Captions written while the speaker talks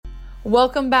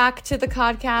Welcome back to the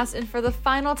Codcast, and for the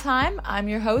final time, I'm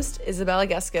your host, Isabella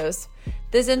Geskos.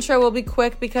 This intro will be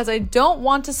quick because I don't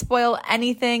want to spoil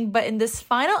anything, but in this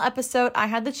final episode, I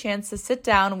had the chance to sit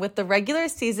down with the regular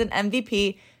season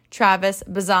MVP, Travis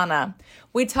Bazzana.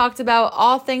 We talked about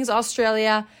all things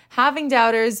Australia, having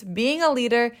doubters, being a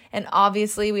leader, and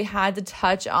obviously we had to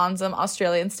touch on some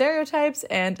Australian stereotypes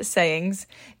and sayings.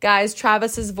 Guys,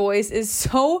 Travis's voice is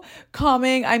so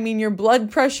calming. I mean, your blood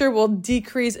pressure will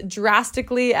decrease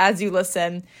drastically as you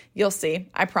listen. You'll see,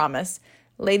 I promise.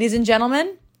 Ladies and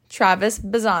gentlemen, Travis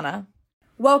Bazzana.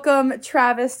 Welcome,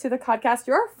 Travis, to the podcast.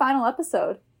 Your final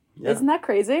episode. Yeah. Isn't that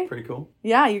crazy? Pretty cool.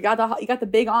 Yeah, you got the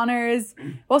big honors.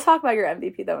 We'll talk about your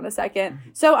MVP though in a second.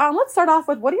 So let's start off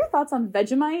with, what are your thoughts on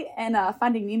Vegemite and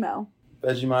Finding Nemo?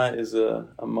 Vegemite is a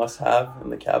must-have in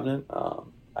the cabinet.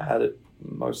 I had it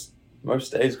most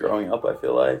days growing up. I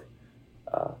feel like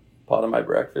part of my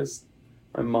breakfast.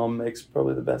 My mom makes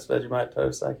probably the best Vegemite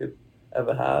toast I could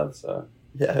ever have. So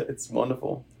yeah, it's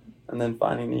wonderful. And then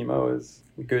Finding Nemo is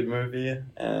a good movie,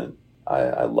 and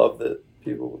I love that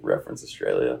people reference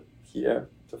Australia here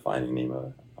to Finding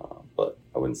Nemo, but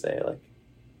I wouldn't say like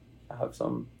I have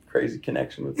some crazy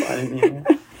connection with Finding Nemo.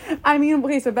 I mean,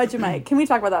 okay, so Vegemite, can we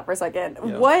talk about that for a second?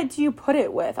 Yeah. What do you put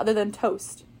it with other than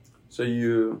toast? So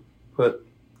you put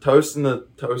toast in the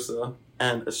toaster,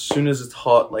 and as soon as it's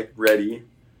hot, like ready,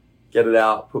 get it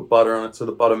out, put butter on it so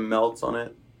the butter melts on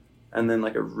it, and then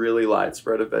like a really light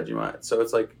spread of Vegemite. So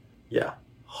it's like, yeah,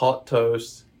 hot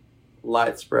toast,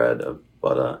 light spread of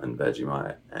butter and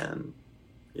Vegemite, and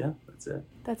yeah, that's it.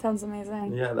 That sounds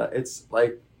amazing. Yeah, it's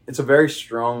a very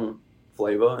strong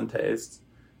flavor and taste,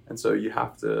 and so you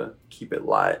have to keep it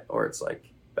light or it's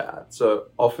like bad. So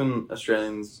often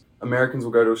Americans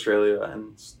will go to Australia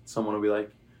and someone will be like,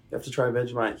 you have to try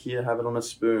Vegemite here, have it on a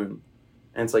spoon,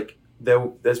 and it's like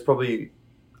there's probably,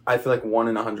 I feel like 1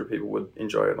 in 100 people would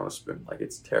enjoy it on a spoon. Like,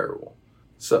 it's terrible.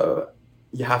 So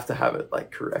you have to have it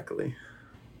like correctly.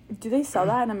 Do they sell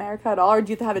that in America at all, or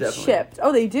do you have to have it shipped?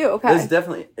 Oh, they do? Okay. There's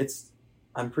definitely,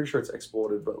 I'm pretty sure it's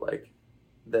exported, but like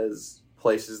there's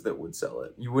places that would sell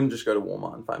it. You wouldn't just go to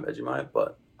Walmart and find Vegemite,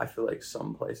 but I feel like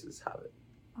some places have it,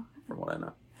 from what I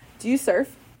know. Do you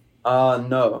surf?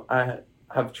 No. I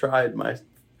have tried my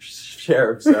share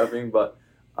of surfing, but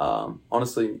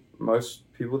honestly,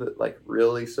 most people that like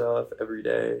really surf every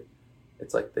day,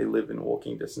 it's like they live in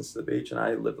walking distance to the beach, and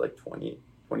I live like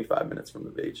 25 minutes from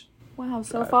the beach. Wow,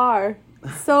 so far.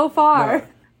 So far. No,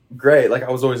 great. Like, I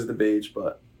was always at the beach,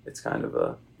 but it's kind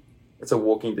of it's a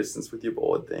walking distance with your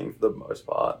board thing for the most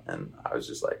part. And I was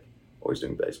just like always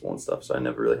doing baseball and stuff, so I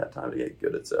never really had time to get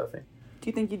good at surfing. Do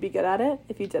you think you'd be good at it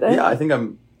if you did it? Yeah, I think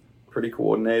I'm pretty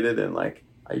coordinated, and like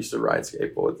I used to ride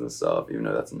skateboards and stuff, even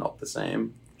though that's not the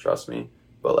same, trust me.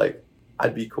 But like,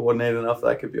 I'd be coordinated enough that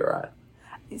I could be all right.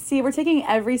 See, we're taking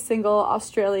every single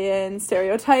Australian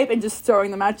stereotype and just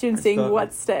throwing them at you and seeing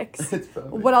what sticks.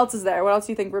 What else is there? What else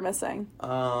do you think we're missing? I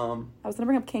was going to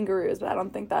bring up kangaroos, but I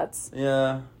don't think that's it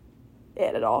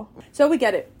at all. So we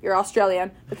get it. You're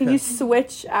Australian. But can you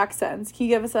switch accents? Can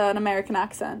you give us an American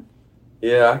accent?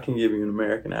 Yeah, I can give you an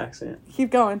American accent.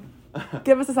 Keep going.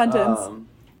 Give us a sentence.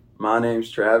 My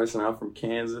name's Travis, and I'm from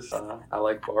Kansas. I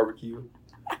like barbecue.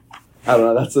 I don't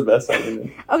know, that's the best I can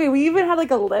do. Okay, we even had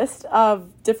like a list of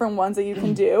different ones that you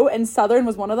can do, and Southern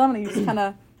was one of them, and you just kind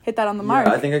of hit that on the mark.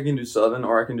 Yeah, I think I can do Southern,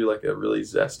 or I can do like a really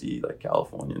zesty, like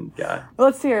Californian guy. Well,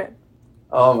 let's hear it.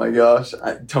 Oh my gosh,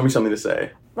 tell me something to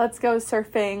say. Let's go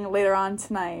surfing later on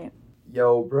tonight.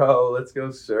 Yo, bro, let's go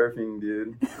surfing,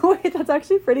 dude. Wait, that's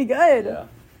actually pretty good. Yeah.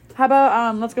 How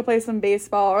about let's go play some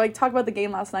baseball, or like talk about the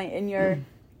game last night in your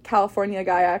California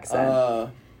guy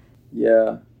accent.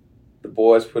 Yeah. The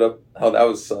boys put up... Oh, that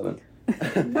was Southern.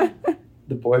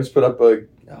 The boys put up a...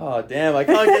 Oh, damn, I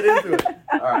can't get into it.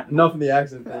 All right, enough of the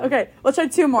accent thing. Okay, let's try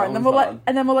 2 more, and then we'll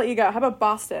let you go. How about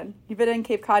Boston? You've been in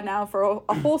Cape Cod now for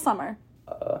a whole summer.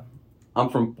 I'm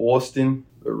from Boston,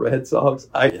 the Red Sox.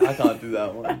 I can't do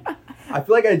that one. I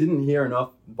feel like I didn't hear enough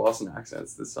Boston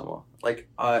accents this summer. Like,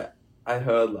 I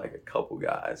heard like a couple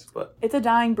guys, but... It's a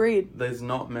dying breed. There's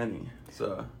not many.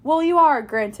 So. Well, you are,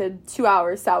 granted, 2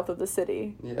 hours south of the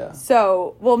city. Yeah.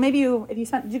 So, well, maybe did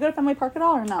you go to Fenway Park at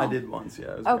all, or no? I did once, yeah.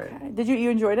 It was okay. Great. Did you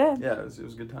enjoyed it? Yeah, it was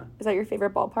a good time. Is that your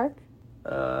favorite ballpark?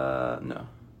 No.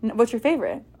 What's your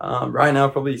favorite? Right now,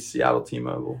 probably Seattle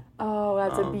T-Mobile. Oh,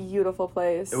 that's a beautiful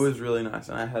place. It was really nice,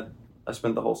 and I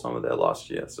spent the whole summer there last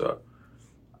year, so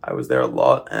I was there a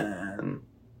lot and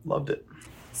loved it.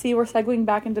 See, we're segueing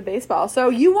back into baseball. So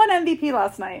you won MVP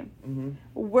last night.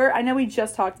 Mm-hmm. I know we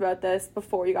just talked about this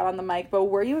before you got on the mic, but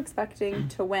were you expecting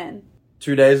to win?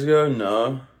 2 days ago,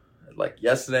 no. Like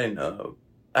yesterday, no.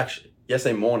 Actually,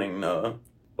 yesterday morning, no.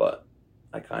 But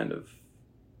I kind of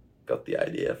got the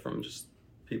idea from just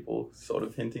people sort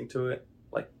of hinting to it,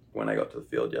 like when I got to the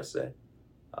field yesterday.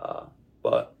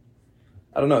 But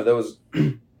I don't know, there was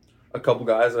a couple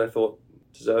guys that I thought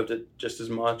deserved it just as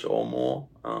much or more.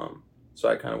 So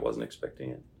I kind of wasn't expecting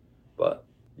it. But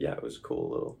yeah, it was a cool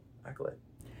little accolade.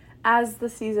 As the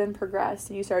season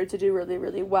progressed, you started to do really,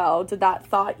 really well. Did that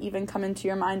thought even come into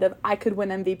your mind of, I could win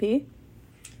MVP?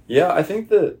 Yeah, I think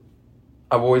that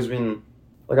I've always been,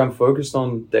 like, I'm focused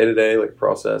on day-to-day, like,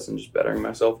 process and just bettering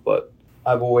myself, but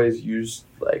I've always used,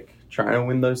 like, trying to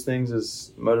win those things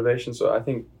as motivation. So I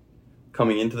think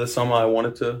coming into the summer, I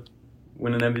wanted to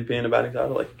win an MVP and a batting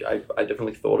title. Like, I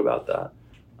definitely thought about that.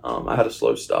 I had a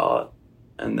slow start,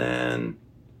 and then,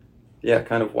 yeah,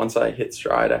 kind of once I hit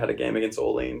stride, I had a game against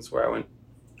Orleans where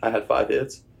I had 5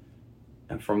 hits,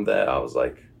 and from there, I was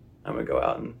like, I'm going to go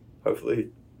out and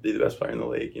hopefully be the best player in the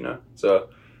league, you know? So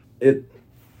it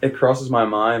crosses my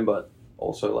mind, but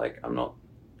also, like,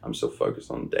 I'm still focused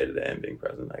on day-to-day and being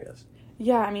present, I guess.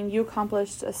 Yeah, I mean, you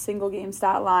accomplished a single game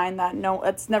stat line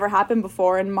that's never happened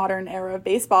before in modern era of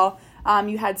baseball.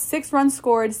 You had 6 runs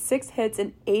scored, 6 hits,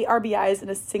 and 8 RBIs in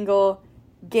a single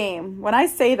game. When I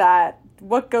say that,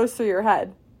 what goes through your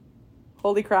head?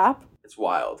 Holy crap. It's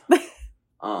wild.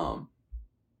 I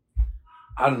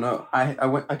don't know.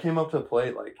 I came up to the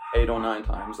plate like 8 or 9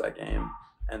 times that game,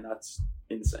 and that's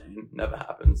insane. Never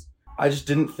happens. I just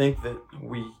didn't think that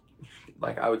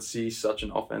I would see such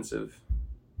an offensive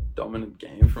dominant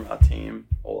game from our team,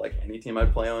 or like any team I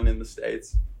play on in the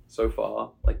States so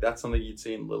far. Like, that's something you'd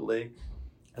see in Little League.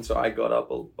 And so I got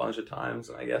up a bunch of times,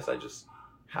 and I guess I just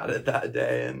had it that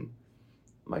day, and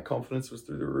my confidence was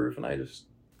through the roof, and I just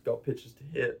got pitches to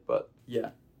hit. But yeah,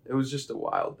 it was just a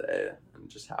wild day, and it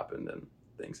just happened, and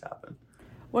things happen.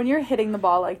 When you're hitting the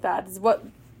ball like that,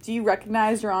 do you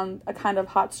recognize you're on a kind of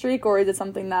hot streak, or is it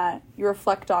something that you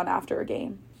reflect on after a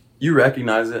game? You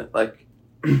recognize it. Like,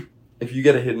 if you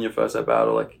get a hit in your first at bat,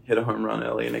 or like hit a home run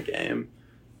early in a game,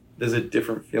 there's a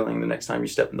different feeling the next time you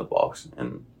step in the box.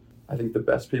 And I think the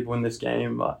best people in this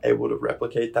game are able to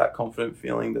replicate that confident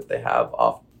feeling that they have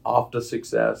after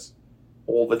success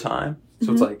all the time. So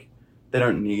mm-hmm. It's like they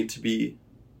don't need to be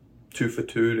 2 for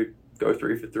 2 to go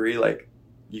 3 for 3. Like,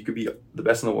 you could be the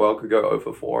best in the world, could go 0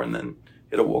 for 4 and then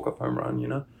hit a walk-off home run, you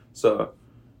know? So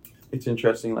it's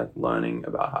interesting, like, learning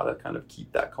about how to kind of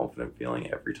keep that confident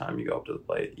feeling every time you go up to the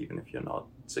plate, even if you're not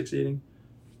succeeding.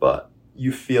 But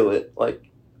you feel it, like,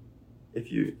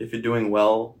 if you're doing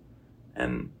well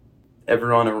and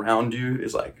everyone around you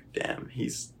is like, damn,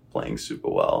 he's playing super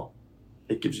well,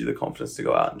 it gives you the confidence to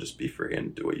go out and just be free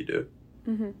and do what you do.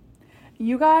 Mm-hmm.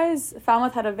 You guys,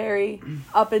 Falmouth had a very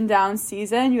up and down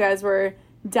season. You guys were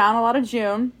down a lot of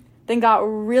June, then got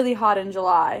really hot in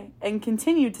July and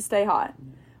continued to stay hot.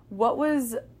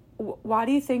 Why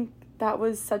do you think that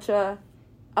was such a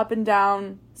up and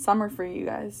down summer for you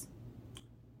guys?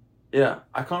 Yeah,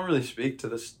 I can't really speak to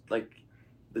this, like,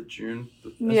 the June,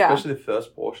 especially the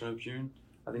first portion of June.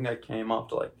 I think I came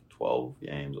after like 12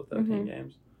 games or 13 mm-hmm.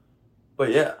 games.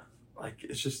 But yeah, like,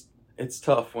 it's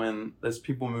tough when there's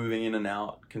people moving in and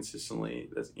out consistently.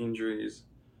 There's injuries.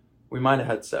 We might have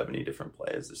had 70 different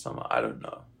players this summer. I don't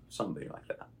know. Something like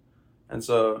that. And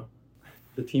so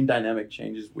the team dynamic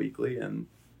changes weekly, and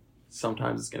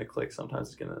sometimes it's going to click, sometimes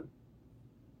it's going to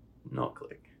not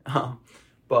click.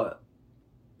 But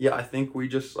yeah, I think we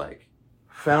just like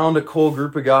found a core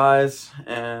group of guys,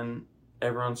 and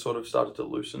everyone sort of started to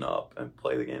loosen up and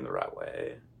play the game the right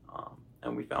way.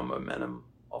 And we found momentum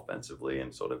offensively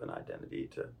and sort of an identity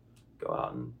to go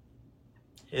out and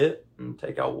hit and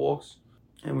take our walks.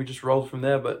 And we just rolled from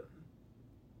there. But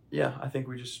yeah, I think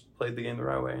we just played the game the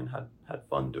right way and had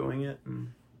fun doing it,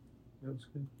 and it was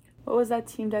good. What was that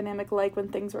team dynamic like when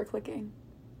things were clicking?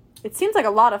 It seems like a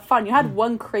lot of fun. You had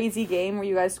one crazy game where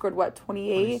you guys scored,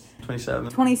 28? 27.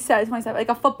 27, like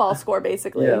a football score,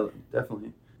 basically. Yeah,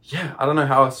 definitely. Yeah, I don't know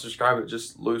how else to describe it.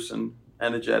 Just loose and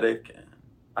energetic.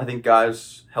 I think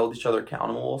guys held each other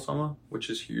accountable all summer, which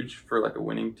is huge for like a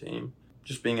winning team.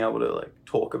 Just being able to like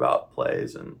talk about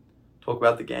plays and talk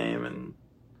about the game and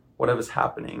whatever's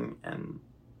happening and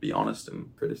be honest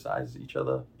and criticize each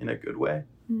other in a good way.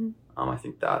 Mm-hmm. I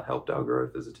think that helped our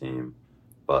growth as a team.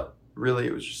 But really,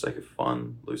 it was just like a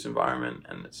fun, loose environment,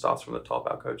 and it starts from the top.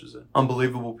 Our coaches are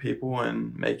unbelievable people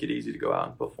and make it easy to go out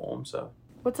and perform. So,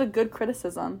 what's a good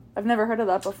criticism? I've never heard of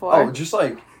that before. Oh, just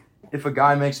like if a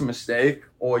guy makes a mistake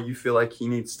or you feel like he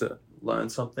needs to learn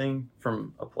something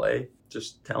from a play,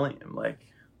 just telling him. Like,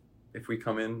 if we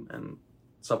come in and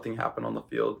something happened on the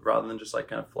field, rather than just like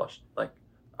kind of flush, like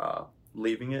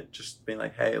leaving it, just being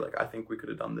like, hey, like, I think we could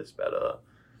have done this better.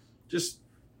 Just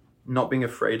not being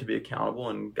afraid to be accountable,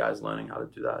 and guys learning how to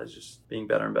do that is just being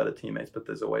better and better teammates. But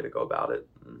there's a way to go about it.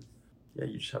 And yeah,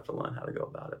 you just have to learn how to go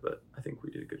about it. But I think we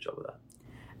did a good job of that.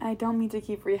 I don't mean to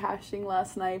keep rehashing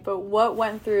last night, but what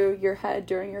went through your head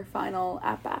during your final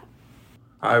at-bat?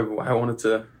 I wanted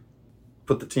to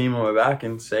put the team on my back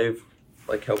and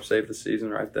help save the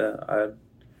season right there. I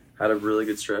had a really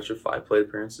good stretch of 5 plate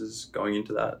appearances going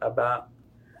into that at-bat.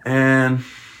 And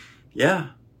yeah,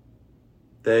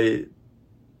 they'd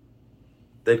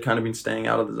kind of been staying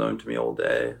out of the zone to me all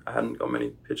day. I hadn't got many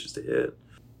pitches to hit.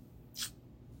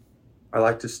 I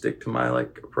like to stick to my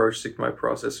approach, stick to my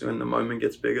process when the moment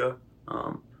gets bigger.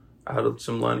 I had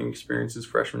some learning experiences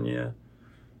freshman year,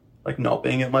 not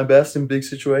being at my best in big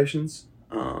situations.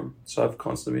 So I've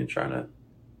constantly been trying to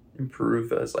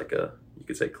improve as you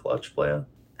could say, clutch player.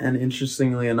 And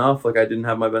interestingly enough, I didn't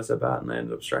have my best at bat and I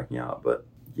ended up striking out. But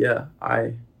yeah,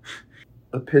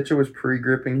 the pitcher was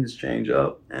pre-gripping his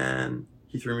changeup and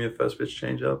he threw me a first pitch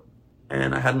changeup.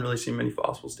 And I hadn't really seen many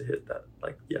fastballs to hit that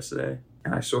yesterday.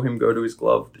 And I saw him go to his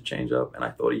glove to change up, and I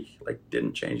thought he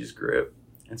didn't change his grip.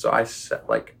 And so I set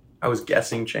I was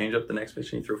guessing change up the next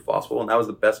pitch, and he threw a fastball, and that was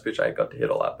the best pitch I got to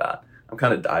hit all at bat. I'm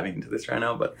kind of diving into this right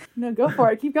now, but no, go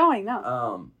for it. Keep going.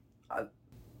 No.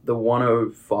 The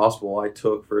 1-0 fastball I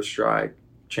took for a strike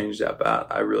changed at bat.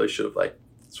 I really should have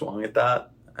swung at that,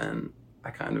 and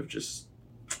I kind of just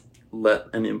let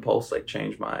an impulse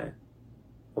change my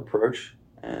approach,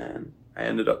 and I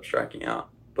ended up striking out.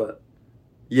 But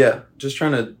yeah, just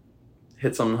trying to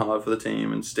hit something hard for the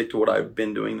team and stick to what I've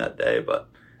been doing that day, but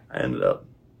I ended up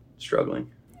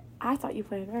struggling. I thought you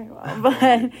played very well,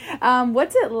 but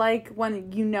what's it like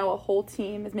when a whole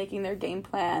team is making their game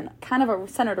plan kind of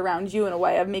centered around you in a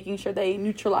way of making sure they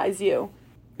neutralize you?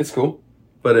 It's cool,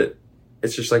 but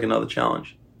it's just another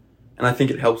challenge. And I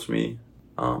think it helps me,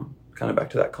 kind of back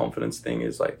to that confidence thing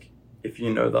is if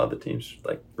the other team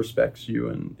respects you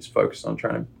and is focused on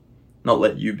trying to not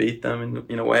let you beat them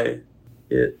in a way,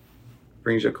 it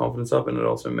brings your confidence up, and it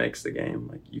also makes the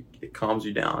game it calms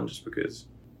you down just because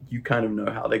you kind of know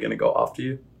how they're going to go after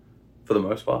you for the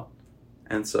most part.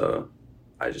 And so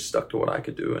I just stuck to what I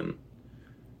could do, and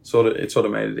it sort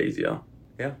of made it easier.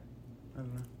 Yeah. I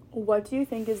don't know. What do you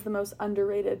think is the most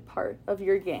underrated part of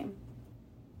your game?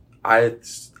 I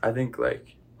think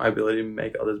my ability to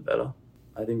make others better.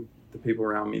 I think the people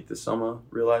around me this summer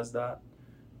realized that,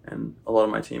 and a lot of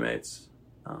my teammates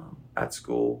at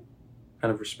school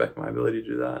kind of respect my ability to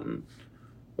do that and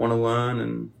want to learn.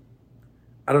 And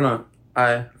I don't know,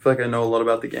 I feel I know a lot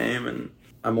about the game, and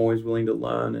I'm always willing to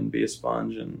learn and be a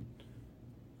sponge, and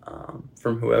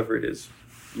from whoever it is,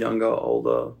 younger,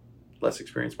 older, less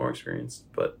experienced, more experienced.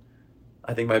 But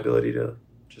I think my ability to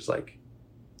just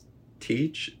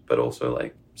teach, but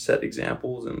also set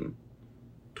examples and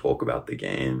talk about the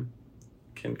game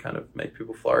can kind of make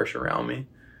people flourish around me.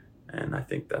 And I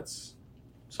think that's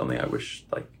something I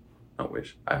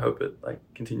hope it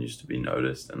continues to be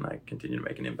noticed, and continue to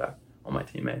make an impact on my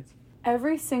teammates.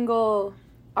 Every single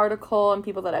article and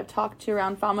people that I've talked to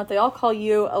around Falmouth, they all call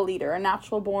you a leader, a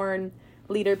natural born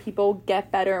leader. People get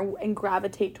better and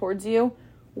gravitate towards you.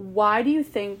 Why do you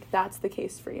think that's the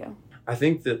case for you? I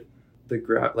think that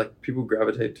people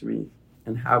gravitate to me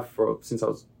and have since I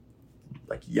was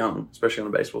young, especially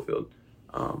on the baseball field.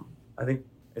 I think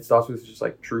it starts with just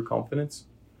true confidence,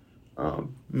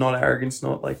 not arrogance,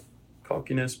 not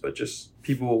cockiness, but just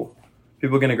people are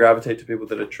going to gravitate to people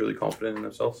that are truly confident in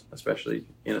themselves, especially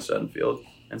in a certain field.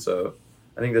 And so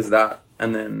I think there's that.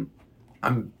 And then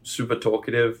I'm super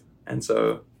talkative, and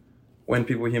so when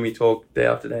people hear me talk day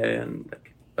after day and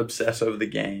obsess over the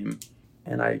game,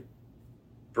 and I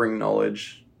bring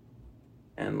knowledge,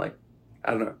 and I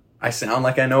don't know, I sound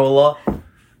like I know a lot,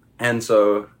 and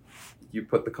so you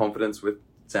put the confidence with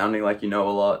sounding like you know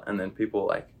a lot, and then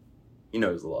people he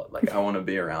knows a lot. I want to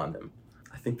be around him.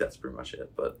 I think that's pretty much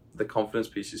it. But the confidence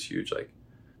piece is huge. I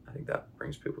think that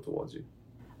brings people towards you.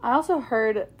 I also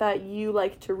heard that you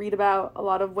like to read about a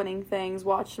lot of winning things,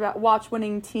 watch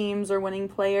winning teams or winning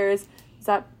players. Is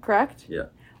that correct? Yeah.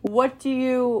 Who do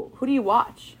you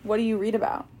watch? What do you read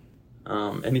about?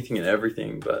 Anything and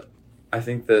everything, but I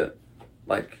think that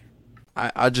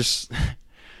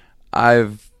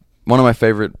one of my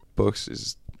favorite books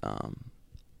is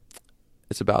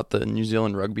it's about the New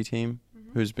Zealand rugby team,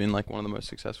 who's been one of the most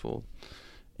successful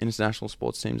international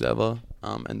sports teams ever,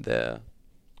 and their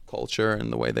culture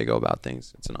and the way they go about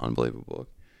things. It's an unbelievable book.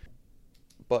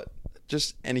 But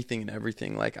just anything and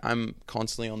everything, I'm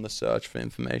constantly on the search for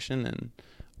information and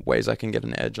ways I can get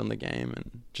an edge on the game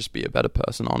and just be a better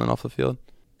person on and off the field.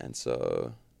 And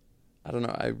so I don't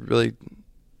know,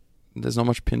 there's not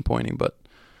much pinpointing, but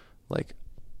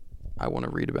I want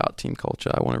to read about team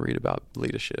culture. I want to read about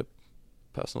leadership,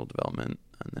 personal development,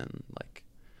 and then like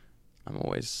I'm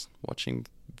always watching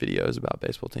videos about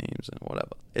baseball teams and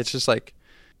whatever. It's just like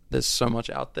there's so much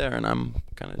out there, and I'm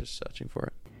kind of just searching for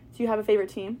it. Do you have a favorite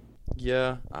team?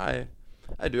 Yeah, I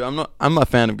do. I'm a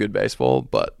fan of good baseball,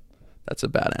 but that's a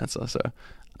bad answer. So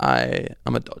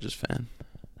I'm a Dodgers fan.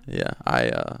 Yeah,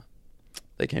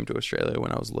 they came to Australia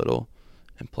when I was little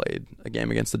and played a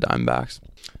game against the Diamondbacks,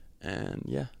 and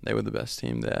yeah, they were the best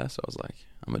team there. So I was like,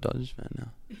 I'm a Dodgers fan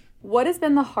now. What has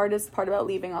been the hardest part about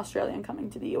leaving Australia and coming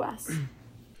to the U.S.?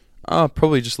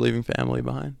 Probably just leaving family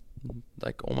behind.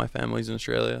 Like all my family's in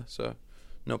Australia, so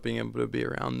not being able to be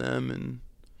around them and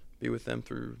be with them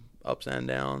through ups and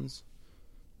downs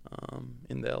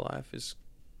in their life is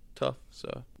tough.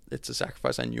 So it's a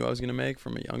sacrifice I knew I was going to make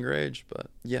from a younger age,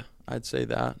 but yeah, I'd say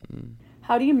that. And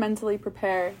how do you mentally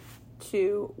prepare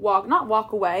to not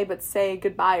walk away, but say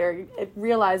goodbye or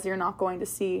realize you're not going to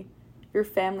see your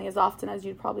family as often as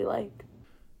you'd probably like?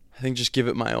 I think just give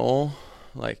it my all.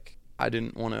 Like, I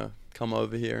didn't want to come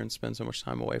over here and spend so much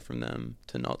time away from them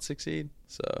to not succeed.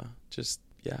 So just,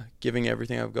 yeah, giving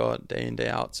everything I've got day in, day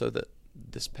out so that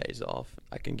this pays off.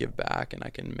 I can give back and I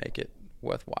can make it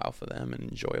worthwhile for them and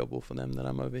enjoyable for them that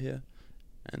I'm over here.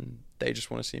 And they just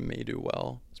want to see me do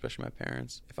well, especially my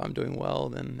parents. If I'm doing well,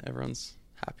 then everyone's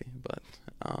happy. But,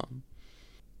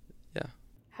 yeah.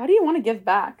 How do you want to give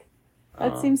back?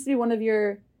 That seems to be one of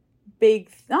your big,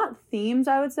 not themes,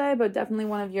 I would say, but definitely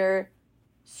one of your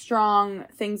strong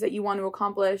things that you want to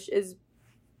accomplish is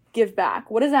give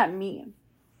back. What does that mean?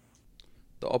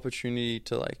 The opportunity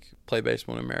to like play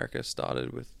baseball in America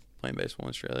started with playing baseball in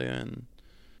Australia, and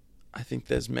I think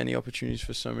there's many opportunities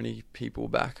for so many people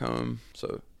back home.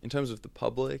 So in terms of the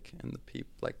public and the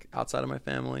people like outside of my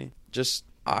family, just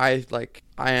I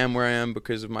am where I am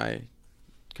because of my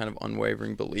kind of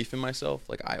unwavering belief in myself.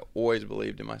 Like I always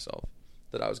believed in myself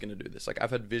that I was going to do this. Like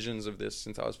I've had visions of this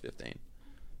since I was 15.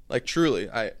 Like truly,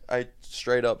 I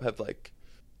straight up have like,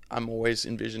 I'm always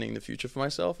envisioning the future for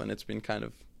myself, and it's been kind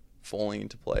of falling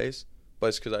into place, but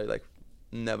it's because I like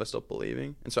never stop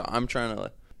believing. And so I'm trying to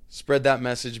like spread that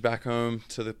message back home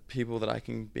to the people that I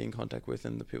can be in contact with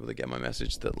and the people that get my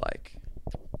message, that like,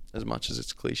 as much as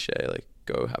it's cliche, like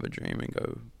go have a dream and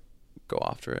go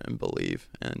after it and believe,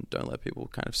 and don't let people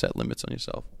kind of set limits on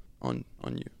yourself, on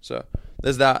you. So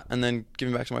there's that. And then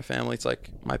giving back to my family, it's like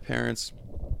my parents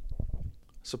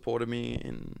supported me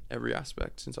in every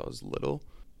aspect since I was little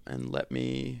and let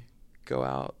me go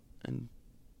out and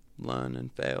learn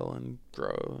and fail and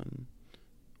grow and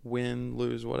win,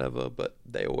 lose, whatever, but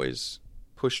they always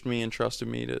pushed me and trusted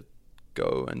me to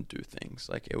go and do things.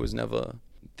 Like it was never,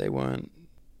 they weren't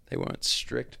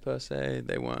strict per se.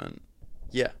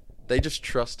 They just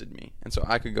trusted me, and so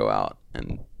I could go out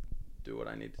and do what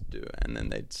I need to do, and then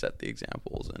they'd set the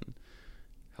examples and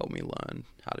help me learn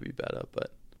how to be better.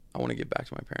 But I want to give back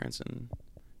to my parents and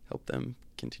help them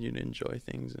continue to enjoy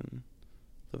things and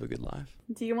live a good life.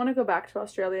 Do you want to go back to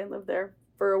Australia and live there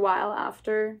for a while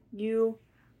after you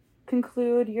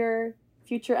conclude your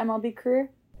future MLB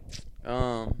career?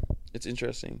 It's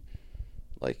interesting.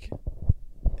 Like,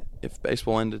 if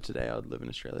baseball ended today, I'd live in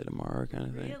Australia tomorrow, kind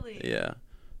of thing. Really? Yeah.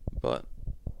 But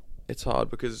it's hard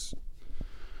because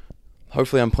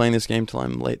hopefully I'm playing this game till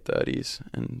I'm late 30s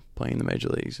and playing the major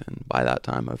leagues. And by that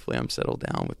time, hopefully I'm settled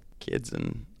down with kids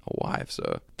and a wife.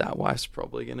 So that wife's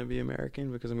probably going to be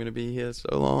American because I'm going to be here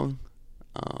so long.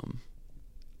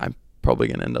 I'm probably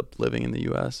going to end up living in the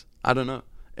U.S. I don't know.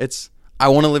 I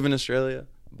want to live in Australia,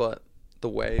 but the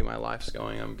way my life's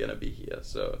going, I'm going to be here.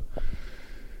 So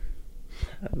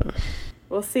I don't know.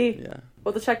 We'll see. Yeah.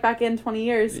 We'll have to check back in 20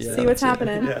 years to see what's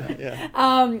happening.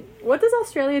 Yeah. What does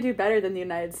Australia do better than the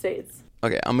United States?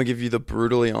 Okay, I'm going to give you the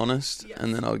brutally honest, Yes.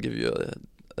 and then I'll give you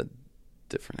a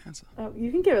different answer. Oh,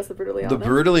 you can give us the brutally honest. The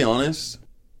brutally honest,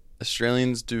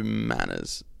 Australians do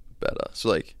manners better. So,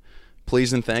 like,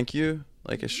 please and thank you,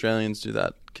 like, Australians do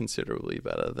that considerably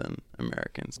better than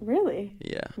Americans. Really?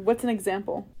 Yeah. What's an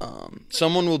example?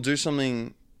 Someone will do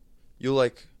something, you'll,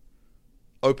 like,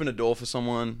 open a door for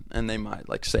someone, and they might,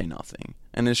 like, say nothing.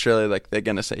 And in Australia, like, they're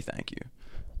going to say thank you.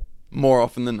 More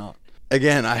often than not.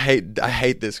 Again, I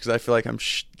hate this because I feel like I'm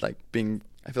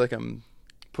I feel like I'm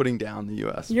putting down the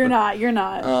U.S. You're not.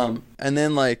 And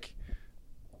then, like,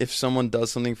 if someone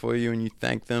does something for you and you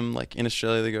thank them, like, in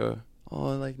Australia, they go,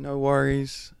 oh, like, no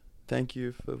worries. Thank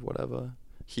you for whatever.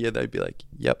 Here, they'd be like,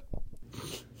 yep.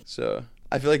 So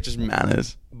I feel like just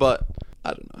manners. But I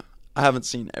don't know. I haven't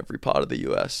seen every part of the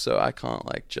U.S., so I can't,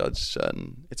 like, judge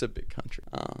certain, it's a big country,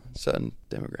 certain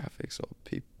demographics or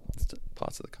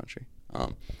parts of the country.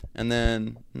 And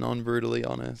then, non-brutally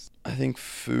honest, I think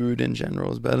food in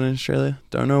general is better in Australia.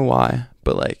 Don't know why,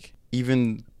 but like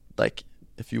even like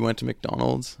if you went to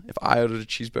McDonald's, if I ordered a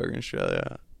cheeseburger in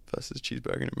Australia versus a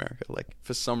cheeseburger in America, like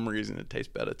for some reason it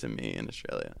tastes better to me in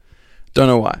Australia. Don't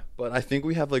know why, but I think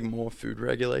we have like more food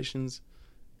regulations,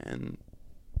 and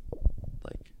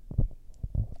like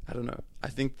I don't know. I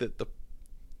think that the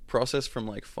process from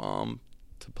like farm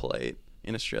to plate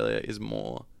in Australia is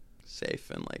more safe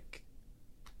and like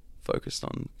focused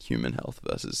on human health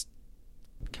versus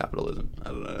capitalism. I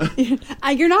don't know.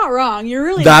 You're not wrong. You're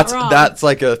really not wrong. That's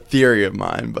like a theory of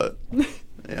mine, but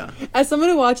yeah. As someone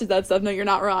who watches that stuff, no, you're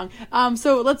not wrong.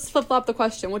 So let's flip flop the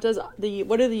question. What does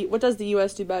the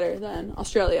US do better than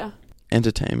Australia?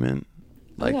 Entertainment,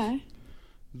 like okay.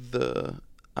 the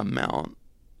amount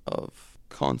of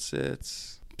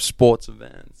concerts, sports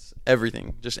events,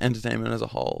 everything, just entertainment as a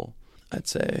whole. I'd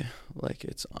say like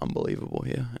it's unbelievable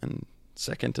here and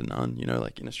second to none. You know,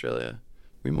 like in Australia,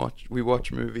 we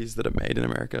watch movies that are made in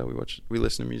America. We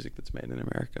listen to music that's made in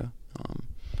America.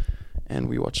 And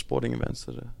we watch sporting events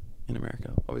that are in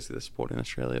America. Obviously, there's sport in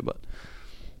Australia, but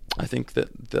I think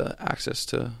that the access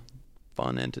to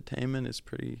fun entertainment is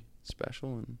pretty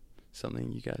special and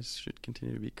something you guys should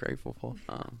continue to be grateful for.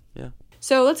 Yeah.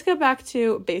 So let's go back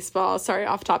to baseball. Sorry,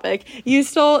 off topic. You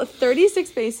stole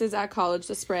 36 bases at college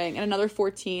this spring and another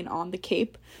 14 on the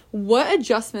Cape. What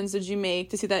adjustments did you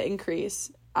make to see that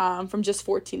increase from just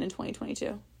 14 in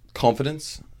 2022?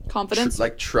 Confidence.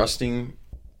 Like trusting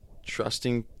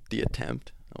the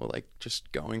attempt, or like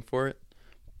just going for it,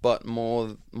 but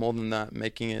more than that,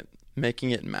 making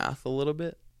it math a little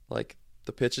bit. Like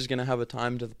the pitcher's gonna have a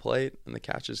time to the plate and the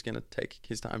catcher's gonna take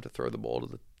his time to throw the ball to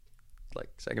the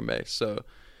second base. So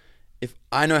if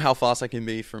I know how fast I can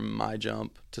be from my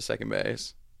jump to second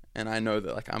base, and I know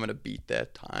that like I'm gonna beat their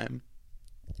time,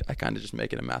 I kind of just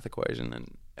make it a math equation,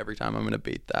 and every time I'm gonna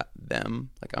beat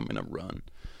them, like I'm gonna run.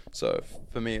 So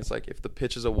for me, it's like if the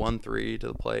pitch is a 1-3 to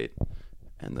the plate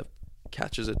and the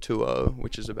catch is a 2-0,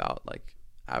 which is about like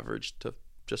average to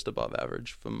just above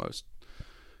average for most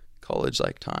college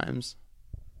like times,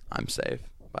 I'm safe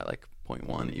by like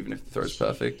 0.1, even if the throw's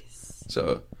perfect.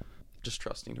 So just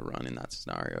trusting to run in that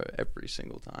scenario every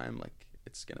single time, like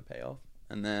it's gonna pay off.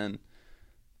 And then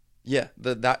yeah,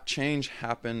 that change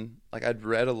happened. Like I'd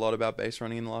read a lot about base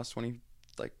running in the last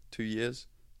 2 years,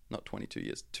 not 22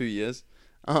 years, 2 years.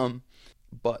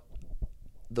 But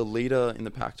the leader in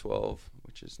the Pac-12,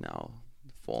 which is now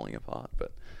falling apart,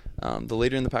 but the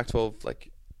leader in the Pac-12,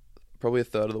 like probably a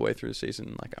third of the way through the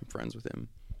season, like I'm friends with him.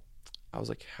 I was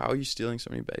like, how are you stealing so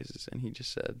many bases? And he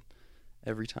just said,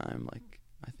 every time like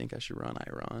I think I should run, I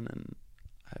run, and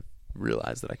I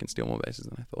realized that I can steal more bases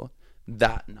than I thought.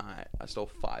 That night, I stole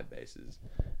 5 bases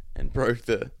and broke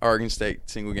the Oregon State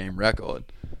single game record.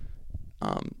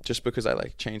 Just because I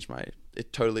like changed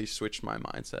it totally switched my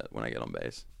mindset when I get on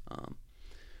base.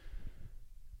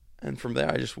 And from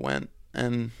there I just went,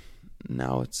 and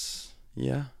now it's,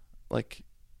 yeah, like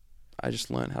I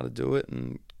just learned how to do it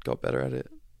and got better at it.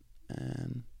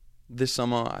 And this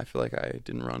summer I feel like I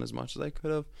didn't run as much as I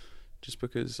could have, just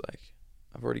because like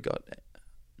I've already got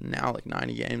now like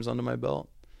 90 games under my belt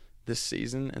this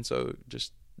season, and so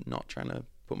just not trying to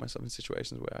put myself in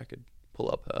situations where I could pull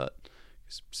up hurt.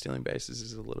 Stealing bases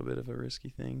is a little bit of a risky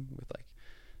thing with like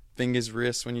fingers,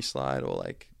 wrists when you slide, or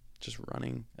like just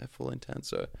running at full intent.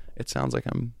 So it sounds like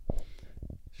I'm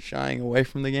shying away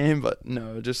from the game, but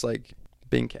no, just like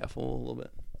being careful a little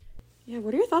bit. Yeah,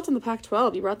 what are your thoughts on the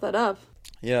Pac-12? You brought that up.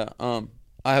 Yeah, I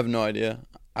have no idea.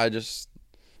 I just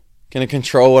gonna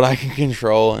control what I can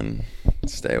control and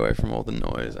stay away from all the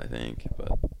noise, I think.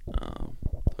 But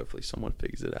hopefully someone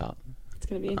figures it out. It's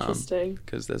gonna be interesting.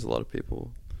 Because there's a lot of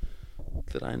people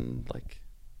that I like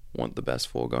want the best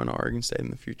for going to Oregon State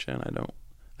in the future, and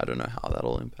I don't know how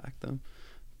that'll impact them,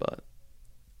 but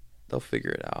they'll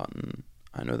figure it out. And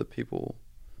I know the people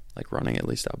like running at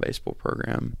least our baseball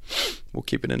program will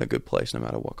keep it in a good place no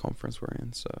matter what conference we're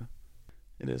in. So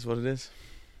it is what it is.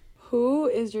 Who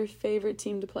is your favorite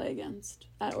team to play against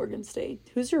at Oregon State?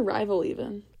 Who's your rival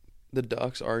even? The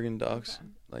Ducks, Oregon Ducks, okay.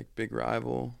 Like big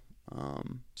rival.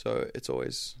 So it's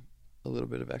always a little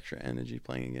bit of extra energy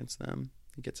playing against them.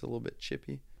 It gets a little bit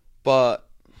chippy. But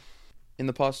in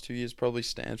the past 2 years, probably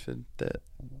Stanford, that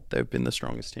they've been the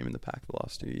strongest team in the Pac the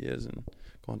last 2 years and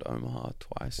gone to Omaha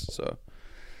twice. So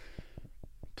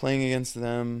playing against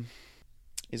them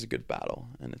is a good battle,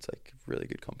 and it's like really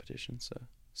good competition. So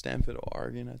Stanford or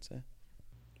Oregon, I'd say.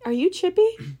 Are you chippy?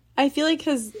 I feel like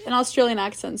because an Australian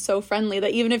accent's so friendly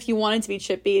that even if you wanted to be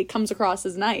chippy, it comes across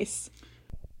as nice.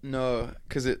 No,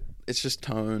 because it's just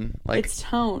tone. Like, it's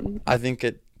tone. I think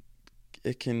it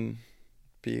can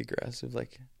be aggressive.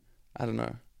 Like, I don't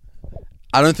know.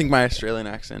 I don't think my Australian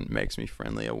accent makes me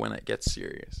friendlier when it gets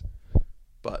serious,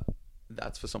 but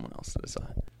that's for someone else to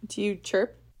decide. Do you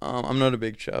chirp? I'm not a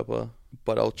big chirper,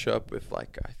 but I'll chirp if,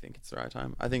 like, I think it's the right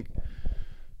time. I think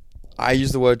I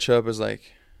use the word chirp as, like,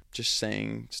 just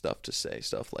saying stuff to say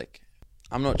stuff. Like,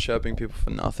 I'm not chirping people for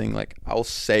nothing. Like, I'll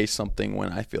say something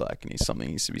when I feel like something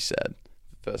needs to be said,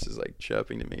 versus, like,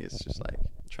 chirping to me is just, like,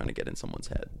 trying to get in someone's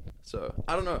head. So,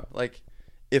 I don't know. Like,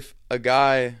 if a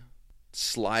guy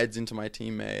slides into my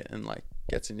teammate and, like,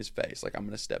 gets in his face, like, I'm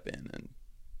going to step in and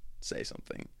say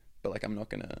something. But, like, I'm not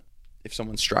going to, if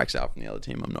someone strikes out from the other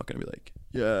team, I'm not going to be like,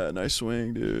 yeah, nice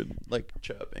swing, dude. Like,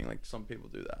 chirping. Like, some people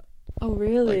do that. Oh,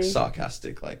 really? Like,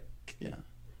 sarcastic, like, yeah.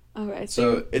 All right.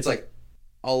 So, it's like,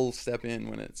 I'll step in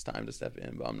when it's time to step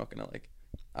in, but I'm not going to, like,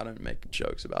 I don't make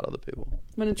jokes about other people.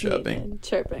 When it's needed.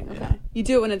 Chirping, okay. Yeah. You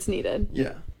do it when it's needed.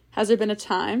 Yeah. Has there been a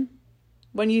time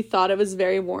when you thought it was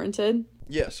very warranted?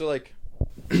 Yeah, so, like...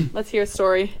 Let's hear a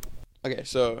story. Okay,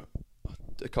 so,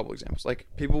 a couple examples. Like,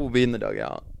 people will be in the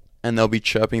dugout, and they'll be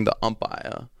chirping the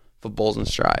umpire for balls and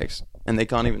strikes, and they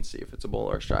can't even see if it's a ball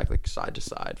or a strike, like, side to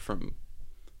side from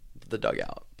the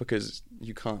dugout, because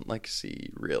you can't, like, see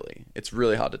really. It's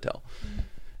really hard to tell.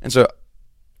 And so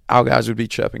our guys would be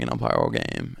chirping an umpire all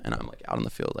game, and I'm, like, out on the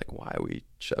field, like, why are we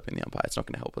chirping the umpire? It's not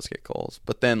going to help us get calls.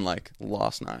 But then, like,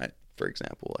 last night, for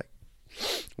example, like,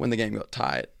 when the game got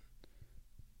tight,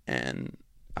 and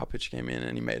our pitcher came in,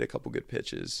 and he made a couple good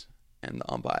pitches, and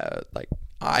the umpire, like,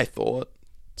 I thought,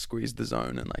 squeezed the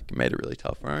zone and, like, made it really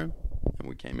tough for him. And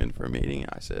we came in for a meeting, and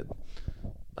I said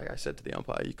to the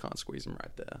umpire, you can't squeeze him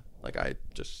right there. Like, I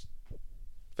just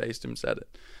faced him, said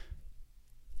it.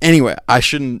 Anyway,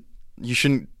 you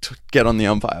shouldn't get on the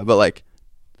umpire, but, like,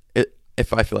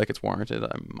 if I feel like it's warranted,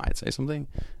 I might say something.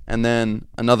 And then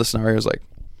another scenario is, like,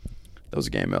 there was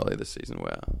a game earlier this season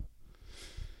where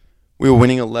we were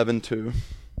winning 11-2,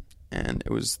 and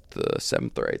it was the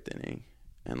 7th or 8th inning,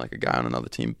 and, like, a guy on another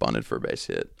team bunted for a base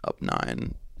hit up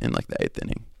 9 in, like, the 8th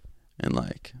inning. And,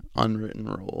 like, unwritten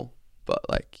rule, but,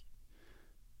 like,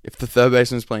 if the third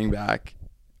baseman's playing back,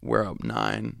 we're up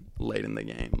 9 late in the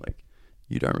game, like,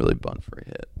 you don't really bunt for a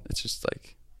hit. It's just,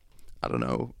 like, I don't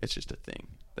know, it's just a thing.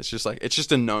 It's just, like, it's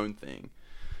just a known thing,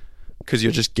 because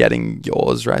you're just getting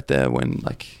yours right there when,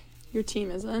 like, your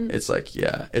team isn't. It's, like,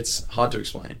 yeah, it's hard to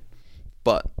explain.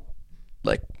 But,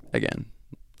 like, again,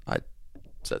 I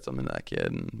said something to that kid,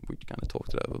 and we kind of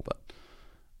talked it over, but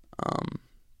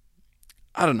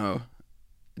I don't know,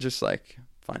 just, like,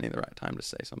 finding the right time to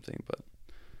say something, but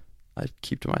I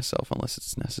keep to myself unless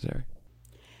it's necessary.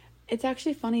 It's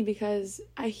actually funny because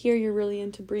I hear you're really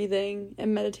into breathing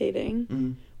and meditating.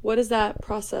 Mm-hmm. What is that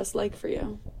process like for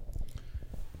you?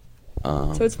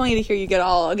 So it's funny to hear you get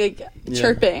all, like,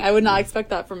 chirping. I would not expect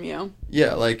that from you.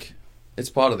 Yeah, like, it's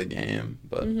part of the game,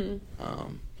 but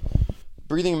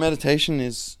breathing and meditation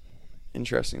is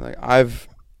interesting. Like, I've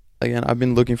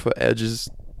been looking for edges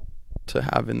to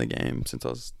have in the game since I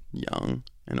was young,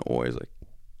 and always, like,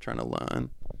 trying to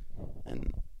learn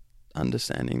and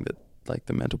understanding that, like,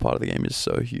 the mental part of the game is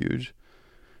so huge.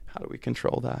 How do we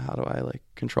control that? How do I, like,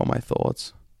 control my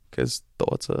thoughts? Because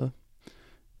thoughts are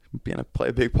gonna play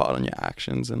a big part on your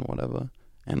actions and whatever,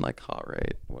 and, like, heart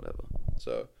rate, whatever.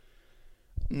 So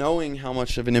knowing how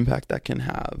much of an impact that can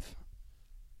have,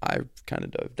 I kind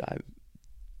of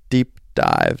deep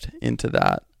dived into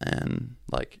that. And,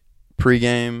 like,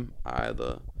 pre-game, I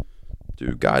either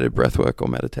do guided breathwork or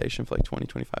meditation for, like,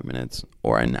 20-25 minutes,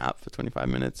 or I nap for 25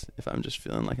 minutes if I'm just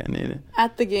feeling like I need it.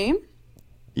 At the game?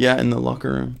 Yeah, in the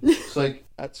locker room. It's like,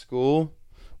 at school,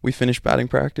 we finish batting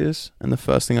practice, and the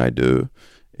first thing I do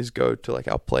is go to,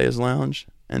 like, our players' lounge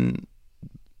and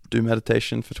do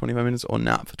meditation for 25 minutes or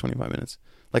nap for 25 minutes.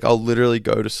 Like, I'll literally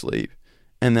go to sleep,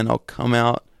 and then I'll come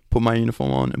out, put my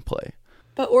uniform on, and play.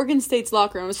 But Oregon State's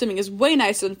locker room, I'm assuming, is way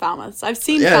nicer than Falmouth's. I've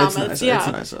seen Falmouth's. It's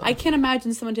nicer. I can't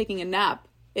imagine someone taking a nap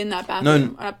in that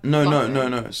bathroom.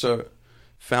 No. So,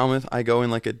 Falmouth, I go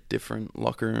in, like, a different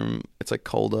locker room. It's, like,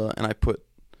 colder, and I put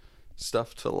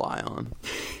stuff to lie on.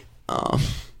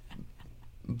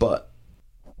 But,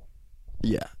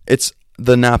 yeah,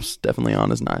 the naps definitely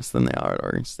aren't as nice than they are at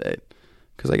Oregon State,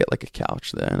 because I get, like, a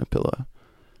couch there and a pillow.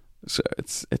 So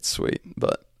it's sweet.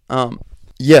 But,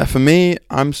 yeah, for me,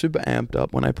 I'm super amped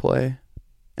up when I play,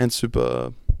 and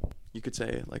super, you could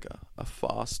say, like, a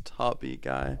fast heartbeat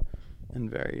guy, and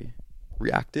very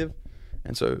reactive.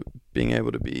 And so being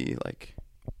able to be, like,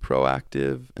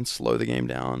 proactive and slow the game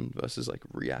down versus, like,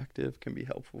 reactive can be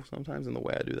helpful sometimes. And the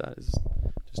way I do that is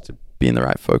just to be in the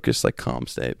right focus, like, calm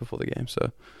state before the game.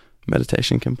 So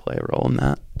meditation can play a role in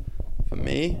that for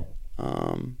me.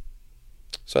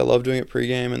 So I love doing it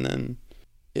pregame, and then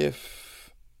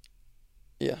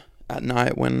At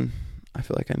night when I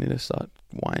feel like I need to start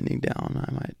winding down,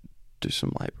 I might do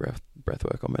some light breath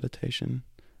work or meditation,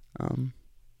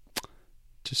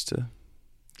 just to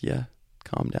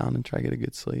calm down and try to get a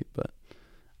good sleep. But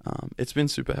it's been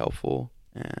super helpful,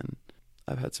 and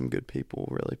I've had some good people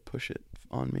really push it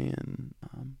on me, and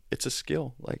it's a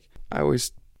skill. Like, I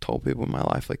always told people in my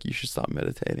life, like, you should start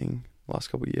meditating the last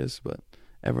couple of years, but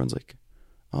everyone's like,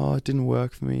 oh, it didn't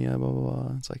work for me, blah, blah,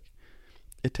 blah. It's like,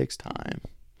 it takes time.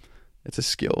 It's a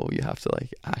skill. You have to,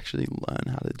 like, actually learn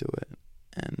how to do it,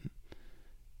 and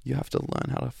you have to learn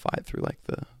how to fight through, like,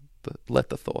 the let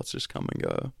the thoughts just come and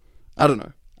go. I don't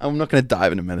know. I'm not going to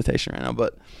dive into meditation right now,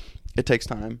 but it takes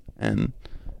time, and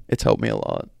it's helped me a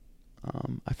lot.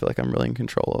 I feel like I'm really in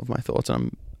control of my thoughts,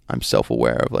 and I'm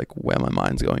self-aware of, like, where my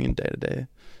mind's going in day-to-day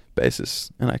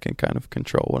basis, and I can kind of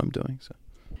control what I'm doing. So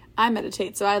I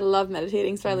meditate, so I love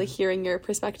meditating, so I like hearing your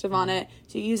perspective on it.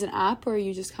 Do you use an app, or are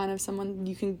you just kind of someone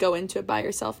you can go into it by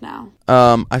yourself now?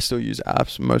 I still use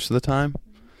apps most of the time.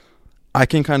 I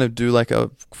can kind of do like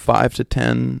a 5 to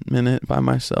 10 minute by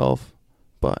myself,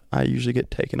 but I usually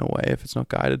get taken away if it's not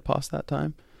guided past that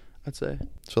time, I'd say.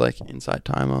 So like Insight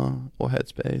Timer or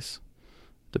Headspace,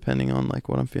 depending on like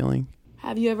what I'm feeling.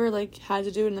 Have you ever like had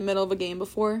to do it in the middle of a game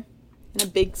before? In a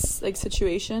big like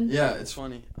situation? Yeah, it's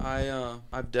funny.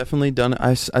 I've definitely done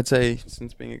it. I'd say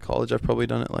since being at college, I've probably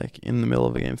done it like in the middle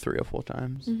of a game 3 or 4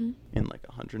 times in like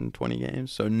 120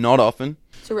 games. So not often.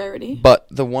 It's a rarity. But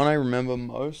the one I remember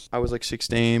most, I was like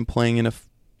 16 playing in a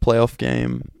playoff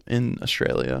game in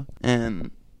Australia,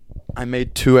 and I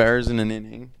made 2 errors in an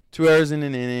inning. 2 errors in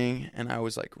an inning, and I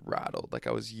was like rattled. Like,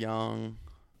 I was young.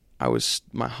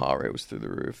 My heart rate was through the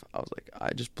roof. I was like,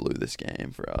 I just blew this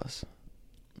game for us.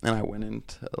 And I went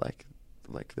into like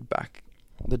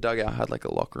the dugout had like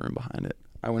a locker room behind it.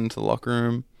 I went into the locker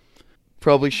room.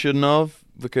 Probably shouldn't have,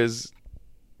 because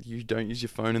you don't use your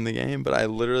phone in the game. But I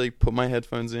literally put my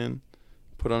headphones in,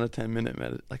 put on a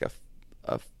 10-minute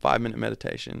a 5-minute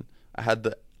meditation. I had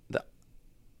the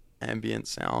ambient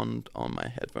sound on my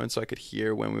headphones so I could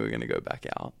hear when we were going to go back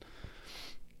out.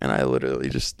 And I literally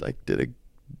just like did a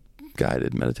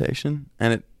guided meditation,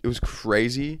 and it was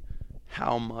crazy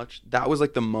how much that was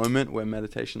like the moment where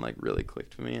meditation like really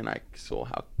clicked for me, and I saw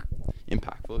how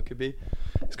impactful it could be.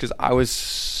 It's because I was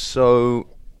so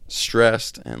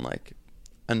stressed and like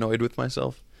annoyed with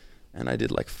myself, and I did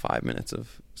like 5 minutes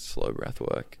of slow breath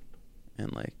work,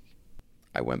 and like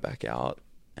I went back out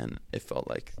and it felt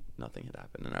like nothing had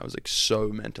happened, and I was like so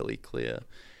mentally clear,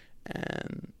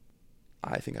 and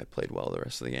I think I played well the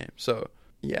rest of the game. So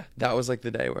yeah, that was like the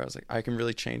day where I was like, I can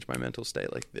really change my mental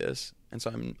state like this. And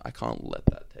so I can't let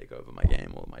that take over my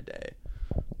game or my day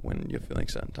when you're feeling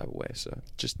a certain type of way. So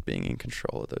just being in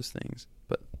control of those things.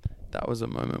 But that was a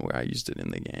moment where I used it in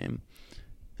the game.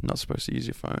 Not supposed to use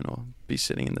your phone or be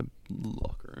sitting in the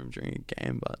locker room during a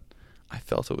game, but I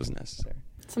felt it was necessary.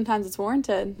 Sometimes it's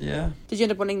warranted. Yeah. Did you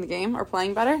end up winning the game or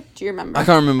playing better? Do you remember? I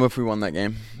can't remember if we won that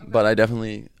game, but I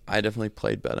definitely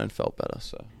played better and felt better.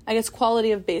 So I guess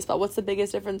quality of baseball. What's the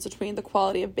biggest difference between the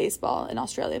quality of baseball in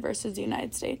Australia versus the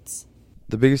United States?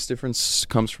 The biggest difference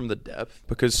comes from the depth,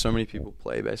 because so many people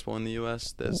play baseball in the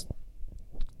US. There's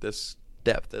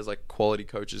depth. There's like quality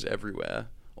coaches everywhere,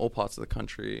 all parts of the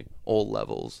country, all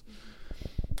levels.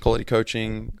 Quality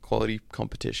coaching, quality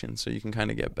competition, so you can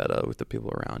kind of get better with the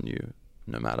people around you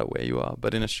no matter where you are.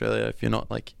 But in Australia, if you're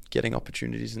not like getting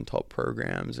opportunities in top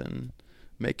programs and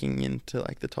making into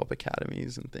like the top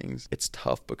academies and things, it's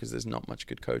tough because there's not much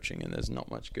good coaching and there's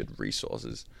not much good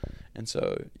resources, and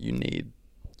so you need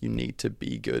to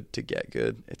be good to get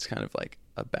good. It's kind of like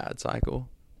a bad cycle.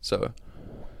 So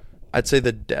I'd say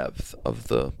the depth of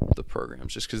the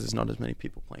programs, just because there's not as many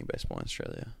people playing baseball in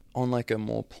Australia. On like a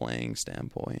more playing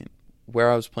standpoint, where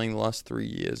I was playing the last 3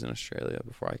 years in Australia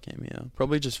before I came here,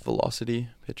 probably just velocity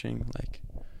pitching. Like,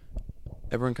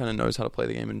 everyone kind of knows how to play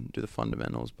the game and do the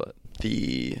fundamentals, but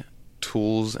the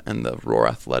tools and the raw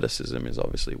athleticism is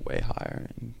obviously way higher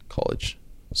in college.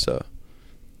 So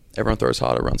everyone throws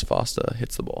harder, runs faster,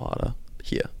 hits the ball harder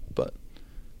here, but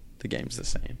the game's the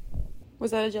same.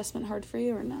 Was that adjustment hard for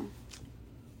you or no?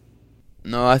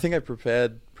 No, I think I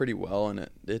prepared pretty well, and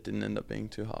it didn't end up being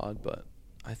too hard, but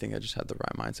I think I just had the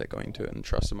right mindset going into it and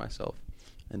trusted myself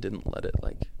and didn't let it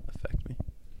like affect me.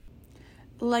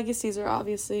 Legacies are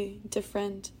obviously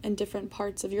different in different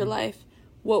parts of your life.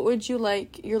 What would you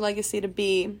like your legacy to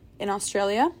be in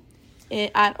Australia,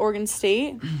 at Oregon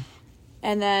State,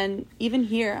 and then even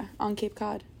here on Cape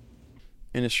Cod?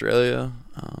 In Australia,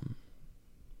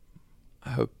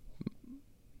 I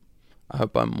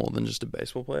hope I'm more than just a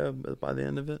baseball player by the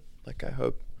end of it. Like, I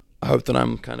hope that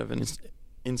I'm kind of an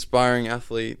inspiring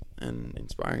athlete and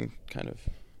inspiring kind of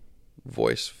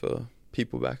voice for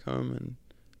people back home, and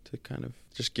to kind of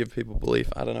just give people belief.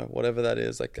 I don't know, whatever that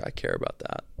is, like, I care about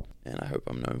that, and I hope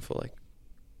I'm known for like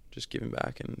just giving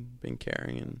back and being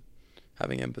caring and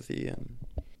having empathy, and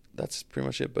that's pretty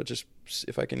much it. But just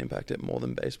if I can impact it more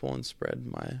than baseball and spread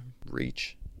my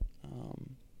reach,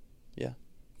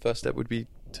 first step would be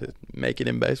to make it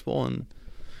in baseball, and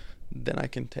then I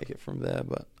can take it from there.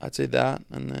 But I'd say that,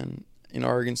 and then in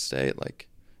Oregon State, like,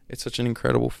 it's such an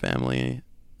incredible family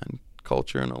and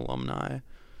culture and alumni,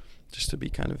 just to be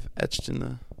kind of etched in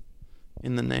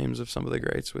the names of some of the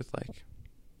greats, with like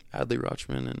Adley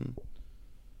Rutschman and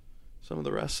some of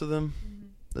the rest of them. Mm-hmm.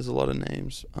 There's a lot of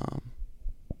names.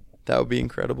 That would be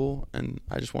incredible, and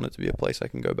I just want it to be a place I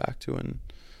can go back to and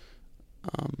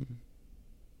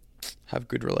have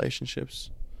good relationships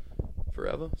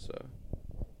forever. So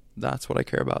that's what I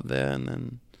care about there. And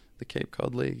then the Cape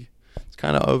Cod League, it's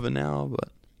kind of over now, but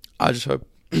I just hope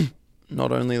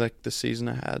not only like the season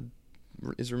I had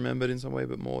is remembered in some way,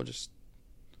 but more just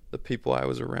the people I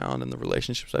was around and the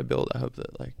relationships I built. I hope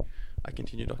that like I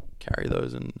continue to carry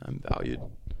those, and I'm valued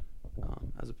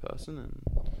as a person, and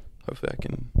hopefully I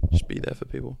can just be there for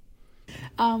people.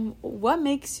 What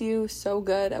makes you so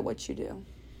good at what you do?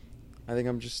 I think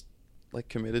I'm just like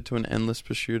committed to an endless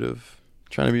pursuit of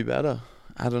trying to be better.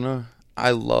 I don't know.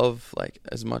 I love, like,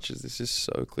 as much as this is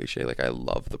so cliche, like, I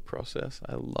love the process.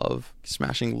 I love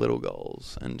smashing little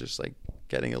goals and just like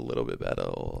getting a little bit better,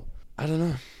 or I don't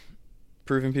know,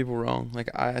 proving people wrong. Like,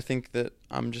 I think that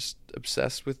I'm just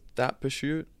obsessed with that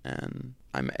pursuit, and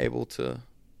I'm able to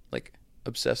like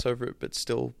obsess over it but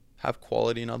still have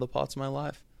quality in other parts of my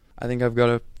life. I think I've got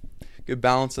a good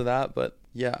balance of that, but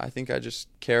yeah, I think I just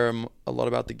care a lot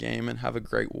about the game and have a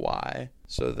great why,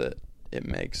 so that it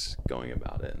makes going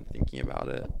about it and thinking about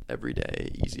it every day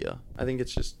easier. I think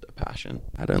it's just a passion.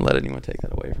 I don't let anyone take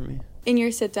that away from me. In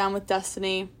your sit down with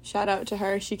Destiny, shout out to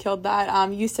her, she killed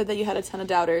that. You said that you had a ton of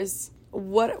doubters.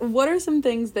 What are some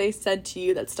things they said to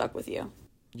you that stuck with you?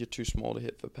 You're too small to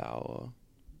hit for power.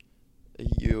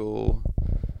 You're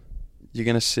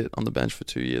going to sit on the bench for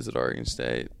 2 years at Oregon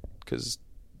State because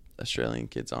Australian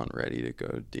kids aren't ready to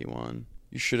go D1.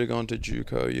 You should have gone to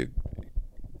JUCO. You're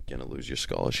going to lose your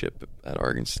scholarship at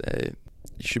Oregon State.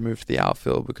 You should move to the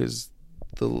outfield because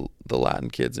the Latin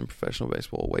kids in professional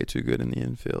baseball are way too good in the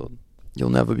infield. You'll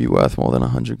never be worth more than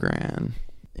 $100,000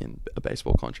 in a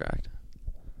baseball contract.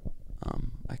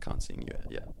 I can't see you.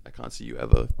 Yeah, I can't see you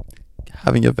ever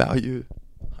having a value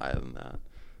higher than that.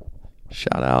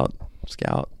 Shout out,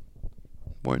 Scout.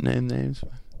 Won't name names.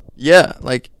 Yeah,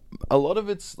 like a lot of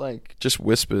it's like just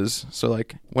whispers. So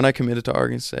like when I committed to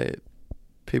Oregon State,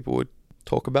 people would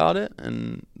talk about it,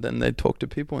 and then they'd talk to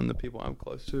people, and the people I'm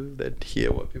close to, they'd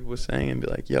hear what people were saying and be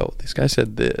like, yo, this guy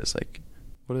said this, like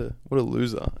what a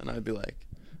loser. And I'd be like,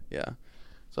 yeah.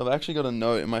 So I've actually got a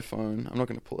note in my phone. I'm not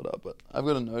going to pull it up, but I've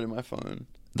got a note in my phone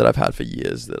that I've had for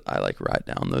years that I like write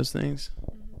down those things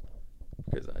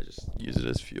because I just use it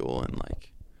as fuel, and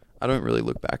like I don't really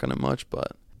look back on it much,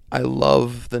 but I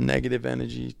love the negative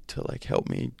energy to like help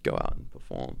me go out and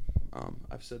perform.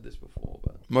 I've said this before,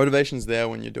 but motivation's there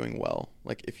when you're doing well.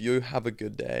 Like if you have a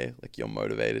good day, like you're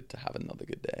motivated to have another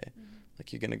good day.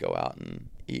 Like you're going to go out and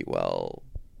eat well,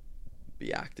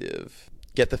 be active,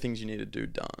 get the things you need to do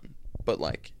done. But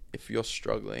like if you're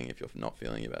struggling, if you're not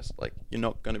feeling your best, like you're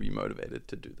not going to be motivated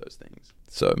to do those things.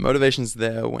 So motivation's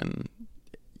there when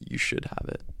you should have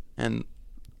it. And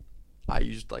I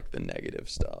used like the negative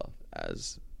stuff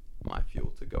as my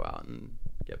fuel to go out and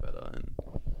get better and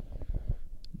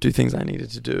do things I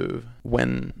needed to do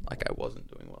when like I wasn't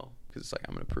doing well, because it's like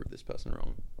I'm going to prove this person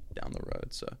wrong down the road.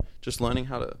 So just learning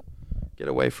how to get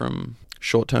away from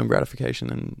short-term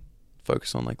gratification and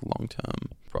focus on like long-term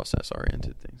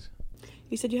process-oriented things.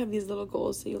 You said you have these little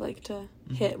goals that you like to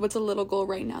hit. What's a little goal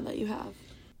right now that you have?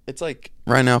 It's like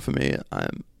right now for me, I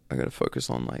got to focus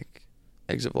on like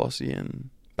exit velocity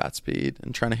and bat speed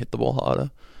and trying to hit the ball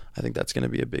harder. I think that's going to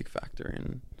be a big factor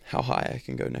in how high I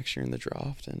can go next year in the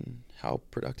draft and how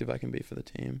productive I can be for the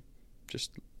team.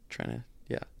 Just trying to,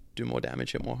 do more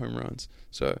damage, hit more home runs.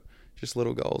 So just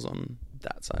little goals on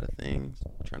that side of things,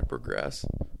 trying to progress.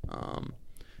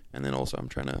 And then also I'm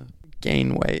trying to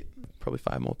gain weight, probably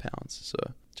 5 more pounds. So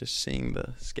just seeing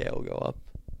the scale go up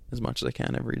as much as I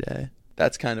can every day.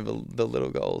 That's kind of the little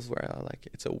goals where I like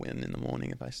it's a win in the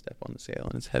morning if I step on the scale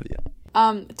and it's heavier.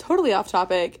 Totally off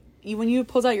topic. When you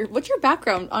pulled out what's your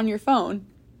background on your phone?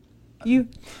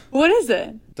 What is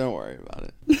it? Don't worry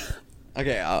about it.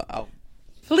 Okay, I'll.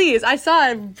 Please, I saw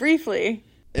it briefly.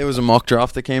 It was a mock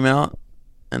draft that came out,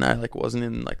 and I like wasn't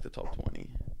in like the top 20,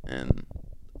 and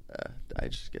I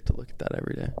just get to look at that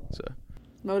every day. So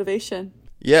Motivation.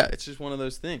 yeah, it's just one of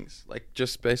those things. Like,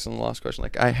 just based on the last question,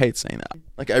 like, I hate saying that.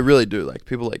 Like, I really do. Like,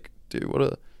 people like, dude, what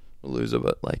a loser.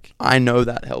 But like, I know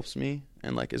that helps me.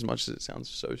 And like, as much as it sounds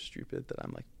so stupid that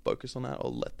I'm like focused on that,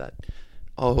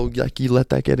 like you let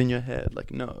that get in your head.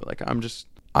 Like, no, like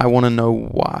I want to know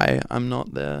why I'm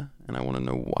not there, and I want to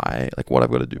know why, like, what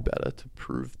I've got to do better to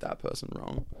prove that person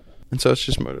wrong. And so it's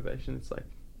just motivation. It's like,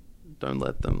 don't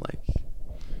let them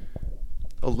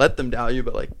let them doubt you,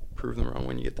 but like, prove them wrong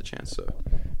when you get the chance. So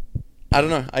I don't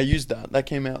know. I used that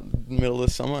came out in the middle of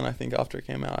the summer, and I think after it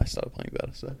came out, I started playing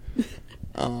better. So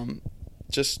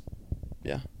just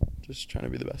trying to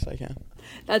be the best I can.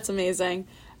 That's amazing.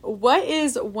 What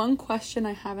is one question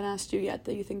I haven't asked you yet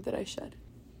that you think that I should?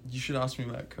 You should ask me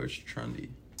about Coach Trundy.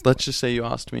 Let's just say you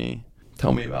asked me,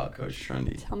 tell me about Coach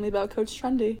Trundy. Tell me about Coach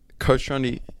Trundy. Coach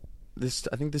Trundy,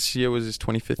 I think this year was his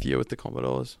 25th year with the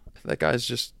Commodores. That guy's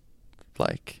just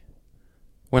like,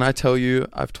 when I tell you,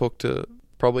 I've talked to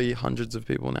probably hundreds of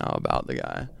people now about the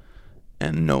guy,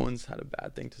 and no one's had a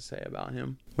bad thing to say about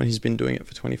him when he's been doing it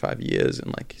for 25 years and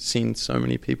like seen so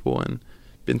many people and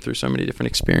been through so many different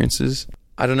experiences.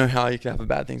 I don't know how you could have a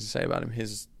bad thing to say about him.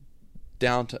 He's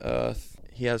down to earth.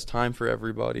 He has time for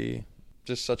everybody.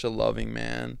 Just such a loving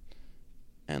man.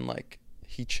 And like,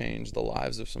 he changed the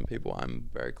lives of some people I'm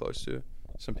very close to.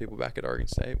 Some people back at Oregon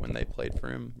State when they played for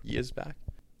him years back.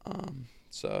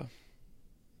 So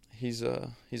he's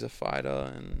a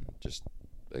fighter and just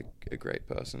a great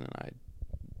person, and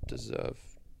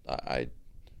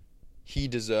he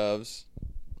deserves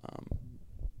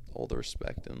all the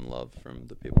respect and love from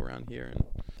the people around here and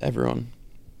everyone.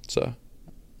 So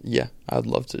yeah, I'd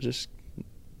love to just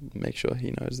make sure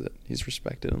he knows that he's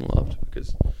respected and loved,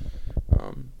 because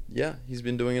yeah, he's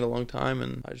been doing it a long time,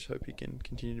 and I just hope he can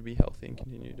continue to be healthy and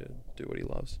continue to do what he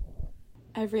loves.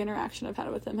 Every interaction I've had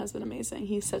with him has been amazing.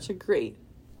 He's such a great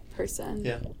person.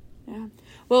 Yeah.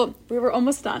 Well, we were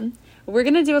almost done. We're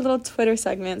going to do a little Twitter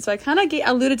segment. So I kind of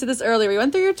alluded to this earlier. We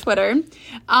went through your Twitter.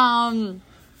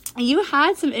 You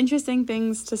had some interesting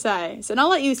things to say. So I'll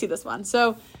let you see this one.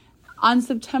 So on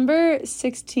September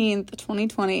 16th,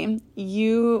 2020,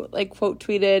 you quote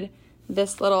tweeted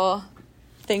this little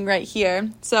thing right here.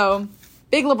 So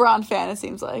big LeBron fan, it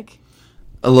seems like.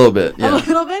 A little bit, yeah. A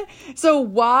little bit? So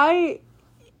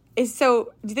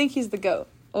do you think he's the GOAT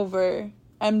over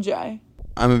MJ?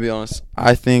 I'm going to be honest.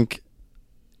 I think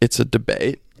it's a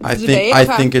debate. I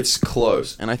think it's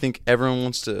close. And I think everyone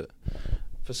wants to,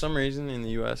 for some reason in the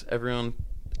US, everyone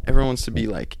wants to be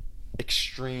like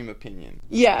extreme opinion.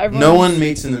 Yeah. No one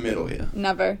meets in the middle here.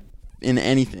 Never. In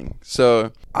anything.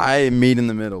 So I meet in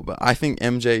the middle, but I think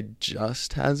MJ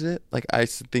just has it. Like, I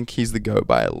think he's the GOAT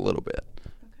by a little bit.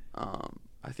 Okay.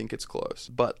 I think it's close.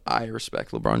 But I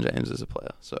respect LeBron James as a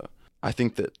player. So I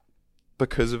think that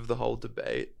because of the whole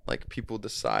debate, like, people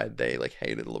decide they like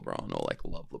hated LeBron or like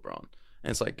love LeBron.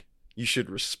 And it's like, you should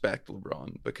respect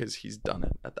LeBron because he's done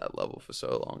it at that level for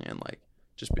so long and like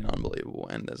just been unbelievable.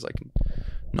 And there's like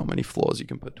not many flaws you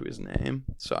can put to his name.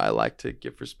 So I like to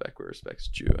give respect where respect's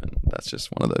due. And that's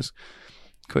just one of those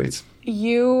quotes.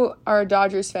 You are a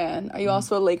Dodgers fan. Are you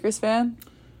also a Lakers fan?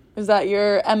 Is that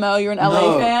your MO? You're an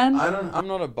LA fan? I'm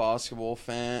not a basketball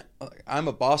fan. I'm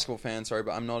a basketball fan, sorry,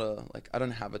 but I'm not I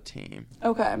don't have a team.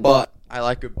 Okay. But I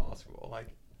like good basketball. Like,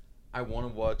 I want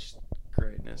to watch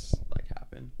greatness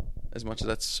happen, as much as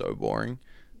that's so boring.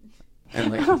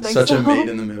 And such a mate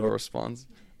in the middle response.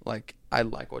 Like, I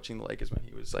like watching the Lakers when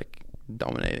he was like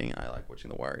dominating. I like watching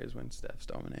the Warriors when Steph's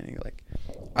dominating. Like,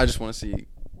 I just want to see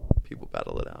people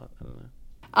battle it out. I don't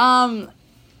know.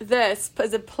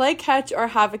 Is it play catch or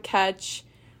have a catch?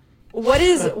 What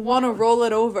is want to roll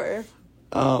it over?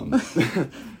 So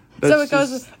it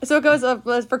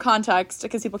goes for context,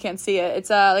 because people can't see it.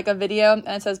 It's like a video, and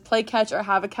it says play catch or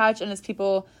have a catch, and it's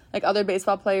people like other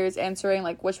baseball players answering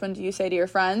like, which one do you say to your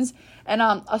friends? And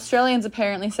Australians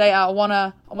apparently say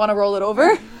wanna roll it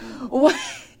over. What?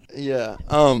 Yeah,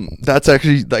 that's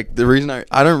actually like the reason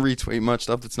I don't retweet much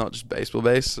stuff that's not just baseball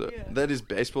based. So yeah. That is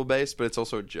baseball based, but it's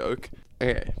also a joke.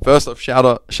 Okay, first off, shout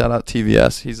out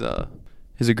TVS. He's a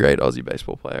great Aussie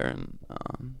baseball player, and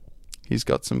he's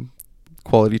got some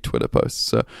quality Twitter posts.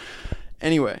 So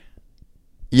anyway,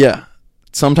 yeah,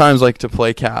 sometimes like to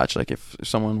play catch, like if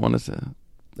I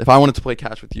wanted to play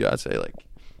catch with you, I'd say like,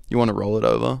 you want to roll it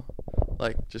over,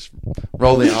 like just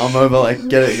roll the arm over, like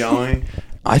get it going.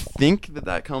 I think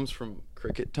that comes from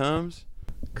cricket terms.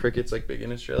 Cricket's like big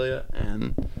in Australia,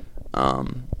 and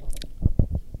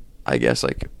I guess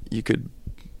like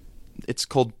it's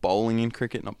called bowling in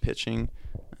cricket, not pitching,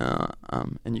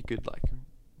 and you could like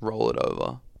roll it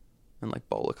over and like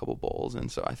bowl a couple balls,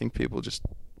 and so I think people just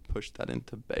pushed that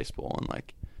into baseball and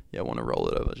like, yeah, want to roll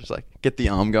it over. Just like get the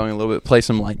arm going a little bit, play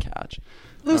some light catch.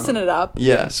 Loosen it up.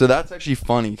 Yeah, so that's actually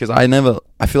funny because I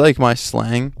feel like my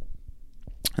slang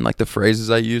and like the phrases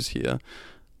I use here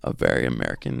are very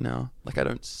American now. Like I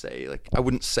wouldn't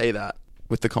say that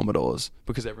with the Commodores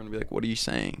because everyone would be like, what are you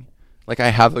saying? Like I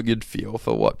have a good feel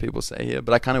for what people say here,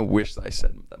 but I kind of wish that I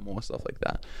said that more stuff like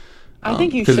that. I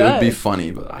think you should. Because it would be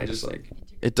funny, but I just like,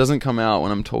 it doesn't come out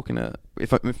when I'm talking to,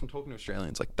 if I'm talking to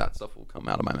Australians, like that stuff will come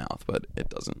out of my mouth, but it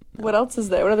doesn't. No. What else is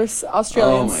there? What other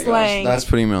Australian slang? Gosh, that's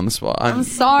putting me on the spot. I'm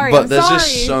sorry. But there's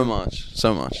just so much.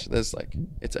 There's like,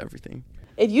 it's everything.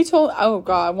 If you told, oh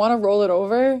God, I want to roll it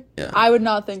over, yeah. I would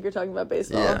not think you're talking about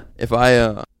baseball. Yeah. If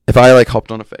I like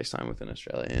hopped on a FaceTime with an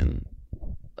Australian,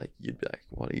 like you'd be like,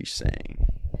 what are you saying?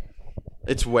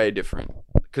 It's way different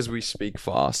because we speak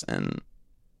fast and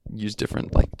use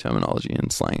different like terminology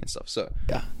and slang and stuff. So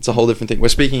yeah, it's a whole different thing. We're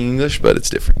speaking English, but it's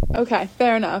different. Okay,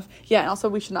 fair enough. Yeah, and also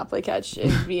we should not play catch.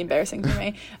 It'd be embarrassing for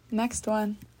me. Next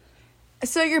one.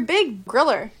 So you're a big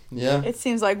griller. Yeah. It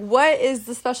seems like. What is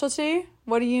the specialty?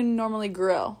 What do you normally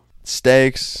grill?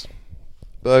 Steaks,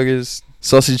 burgers,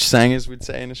 sausage sangers, we'd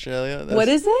say in Australia. What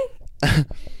is it?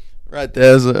 Right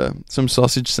there's some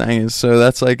sausage sangers. So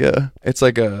that's like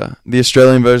the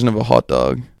Australian version of a hot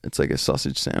dog. It's like a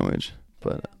sausage sandwich.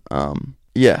 But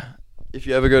yeah, if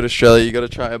you ever go to Australia, you got to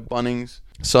try a Bunnings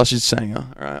sausage sanger,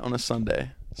 all right, on a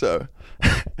Sunday. So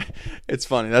it's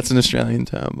funny. That's an Australian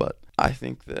term, but I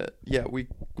think that yeah, we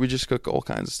just cook all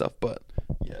kinds of stuff. But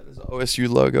yeah, there's an OSU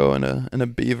logo and a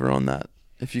beaver on that,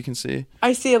 if you can see.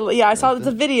 I see it. Yeah, I saw it's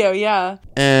a video. Yeah.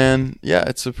 And yeah,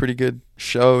 it's a pretty good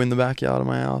show in the backyard of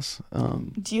my house.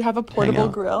 Do you have a portable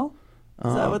grill?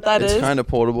 Is that what that is? It's kind of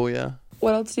portable, yeah.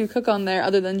 What else do you cook on there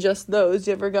other than just those?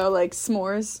 Do you ever go like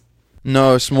s'mores?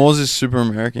 No, s'mores is super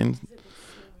American.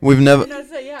 We've never.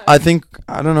 I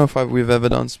don't know if we've ever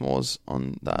done s'mores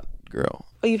on that grill.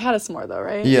 Oh, you've had a s'more though,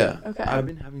 right? Yeah. Okay. I've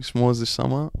been having s'mores this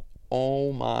summer.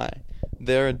 Oh my,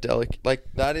 they're a delicate. Like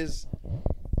that is.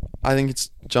 I think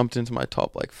it's jumped into my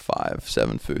top like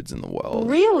 5-7 foods in the world.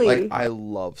 Really? Like I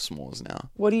love s'mores now.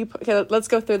 What do you put? Okay, let's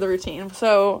go through the routine.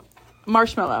 So,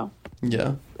 marshmallow.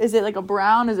 Yeah. Is it like a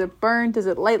brown? Is it burnt? Is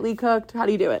it lightly cooked? How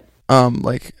do you do it?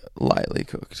 Like lightly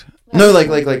cooked. No,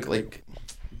 like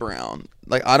brown.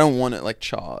 Like I don't want it like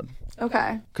charred.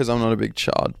 Okay. Because I'm not a big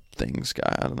charred things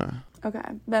guy. I don't know. Okay.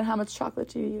 Then how much chocolate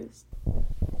do you use?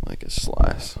 Like a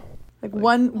slice. Like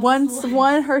one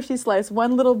Hershey slice,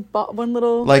 one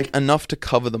little. Like enough to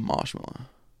cover the marshmallow.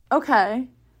 Okay.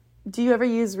 Do you ever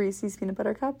use Reese's peanut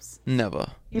butter cups? Never.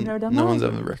 You've never done that? No one's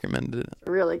ever recommended it.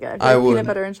 Really good. I would. Peanut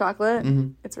butter and chocolate.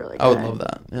 Mm-hmm. It's really good. I would love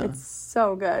that. Yeah. It's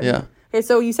so good. Yeah. Okay,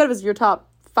 so you said it was your top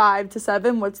 5 to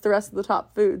 7. What's the rest of the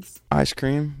top foods? Ice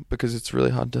cream, because it's really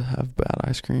hard to have bad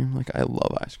ice cream. Like I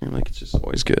love ice cream. Like it's just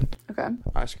always good. Okay.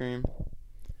 Ice cream,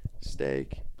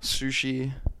 steak,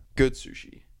 sushi, good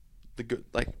sushi. The good,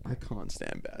 like I can't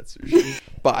stand bad sushi,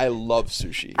 but I love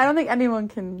sushi. I don't think anyone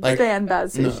can stand bad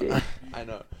sushi. No, I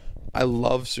know. I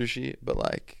love sushi, but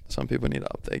like some people need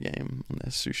to up their game on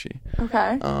their sushi.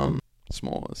 Okay.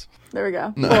 S'mores. There we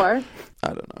go. No, 4. I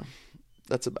don't know.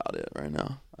 That's about it right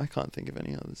now. I can't think of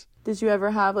any others. Did you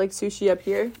ever have like sushi up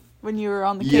here when you were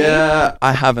on the Yeah,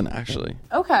 I haven't actually.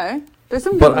 Okay. There's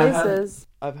some good places.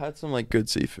 I've had some like good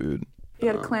seafood. You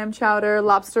had a clam chowder,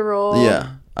 lobster roll.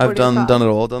 Yeah. I've done it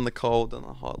all. Done the cold, done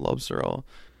the hot lobster roll.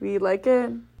 We like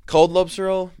it? Cold lobster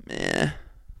roll? Meh.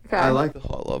 Okay. I like the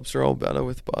hot lobster roll better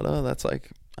with butter. That's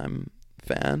like, I'm a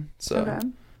fan. So. Okay.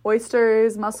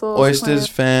 Oysters, mussels. Oysters,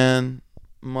 fan.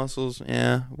 Mussels,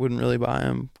 yeah. Wouldn't really buy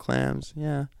them. Clams,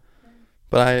 yeah.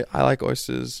 But I like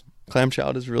oysters. Clam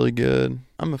chowder's really good.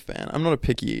 I'm a fan. I'm not a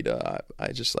picky eater.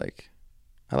 I just like,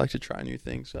 I like to try new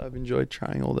things. So I've enjoyed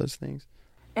trying all those things.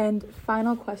 And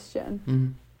final question. Mm-hmm.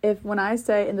 If when I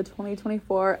say in the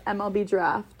 2024 MLB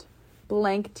draft,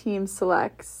 blank team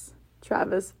selects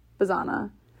Travis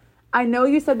Bazzana, I know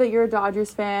you said that you're a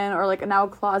Dodgers fan or like a now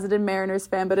closeted Mariners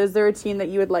fan, but is there a team that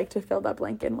you would like to fill that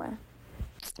blank in with?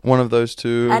 One of those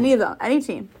two. Any of them. Any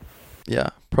team. Yeah,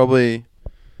 probably.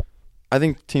 I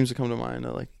think teams that come to mind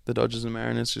are like the Dodgers and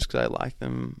Mariners just because I like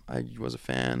them. I was a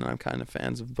fan and I'm kind of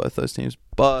fans of both those teams.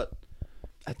 But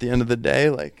at the end of the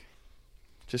day, like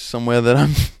just somewhere that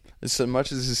I'm... As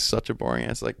much as this is such a boring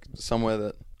answer, like somewhere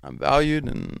that I'm valued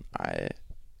and I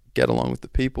get along with the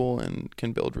people and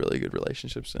can build really good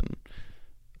relationships and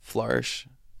flourish.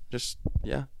 Just,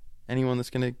 yeah, anyone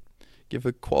that's going to give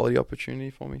a quality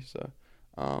opportunity for me. So,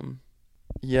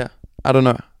 yeah, I don't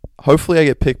know. Hopefully I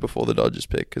get picked before the Dodgers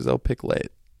pick because they'll pick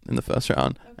late in the first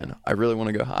round. Okay. And I really want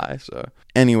to go high. So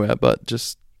anywhere, but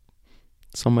just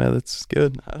somewhere that's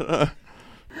good. I don't know.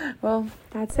 Well,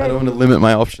 that's I it. don't want to limit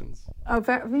my options. Oh,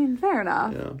 fair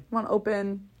enough. Yeah. Want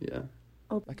open. Yeah.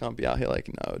 Open. I can't be out here like,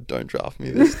 no, don't draft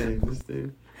me. This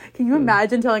team. Can you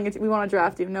imagine telling it we want to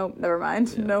draft you? Nope, never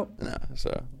mind. Yeah. Nope. No,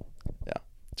 so, yeah.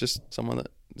 Just someone that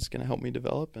is going to help me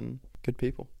develop and good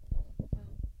people.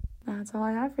 That's all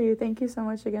I have for you. Thank you so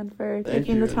much again for Thank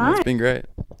taking you. the time. It's been great.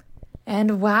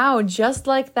 And wow, just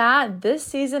like that, this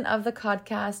season of the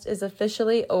Codcast is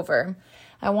officially over.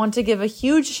 I want to give a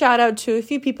huge shout out to a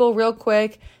few people real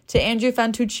quick. To Andrew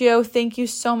Fantuccio, thank you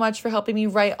so much for helping me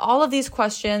write all of these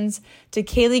questions. To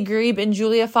Kaylee Grebe and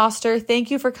Julia Foster, thank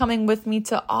you for coming with me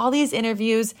to all these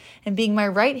interviews and being my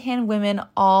right-hand women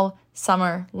all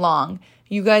summer long.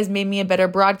 You guys made me a better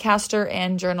broadcaster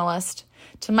and journalist.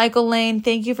 To Michael Lane,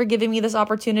 thank you for giving me this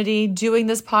opportunity. Doing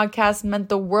this podcast meant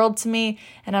the world to me,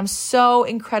 and I'm so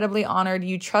incredibly honored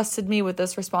you trusted me with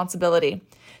this responsibility.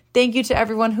 Thank you to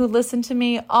everyone who listened to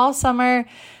me all summer.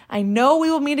 I know we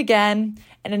will meet again.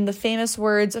 And in the famous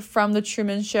words from The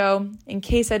Truman Show, in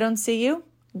case I don't see you,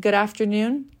 good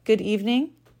afternoon, good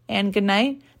evening, and good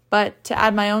night. But to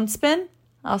add my own spin,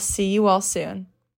 I'll see you all soon.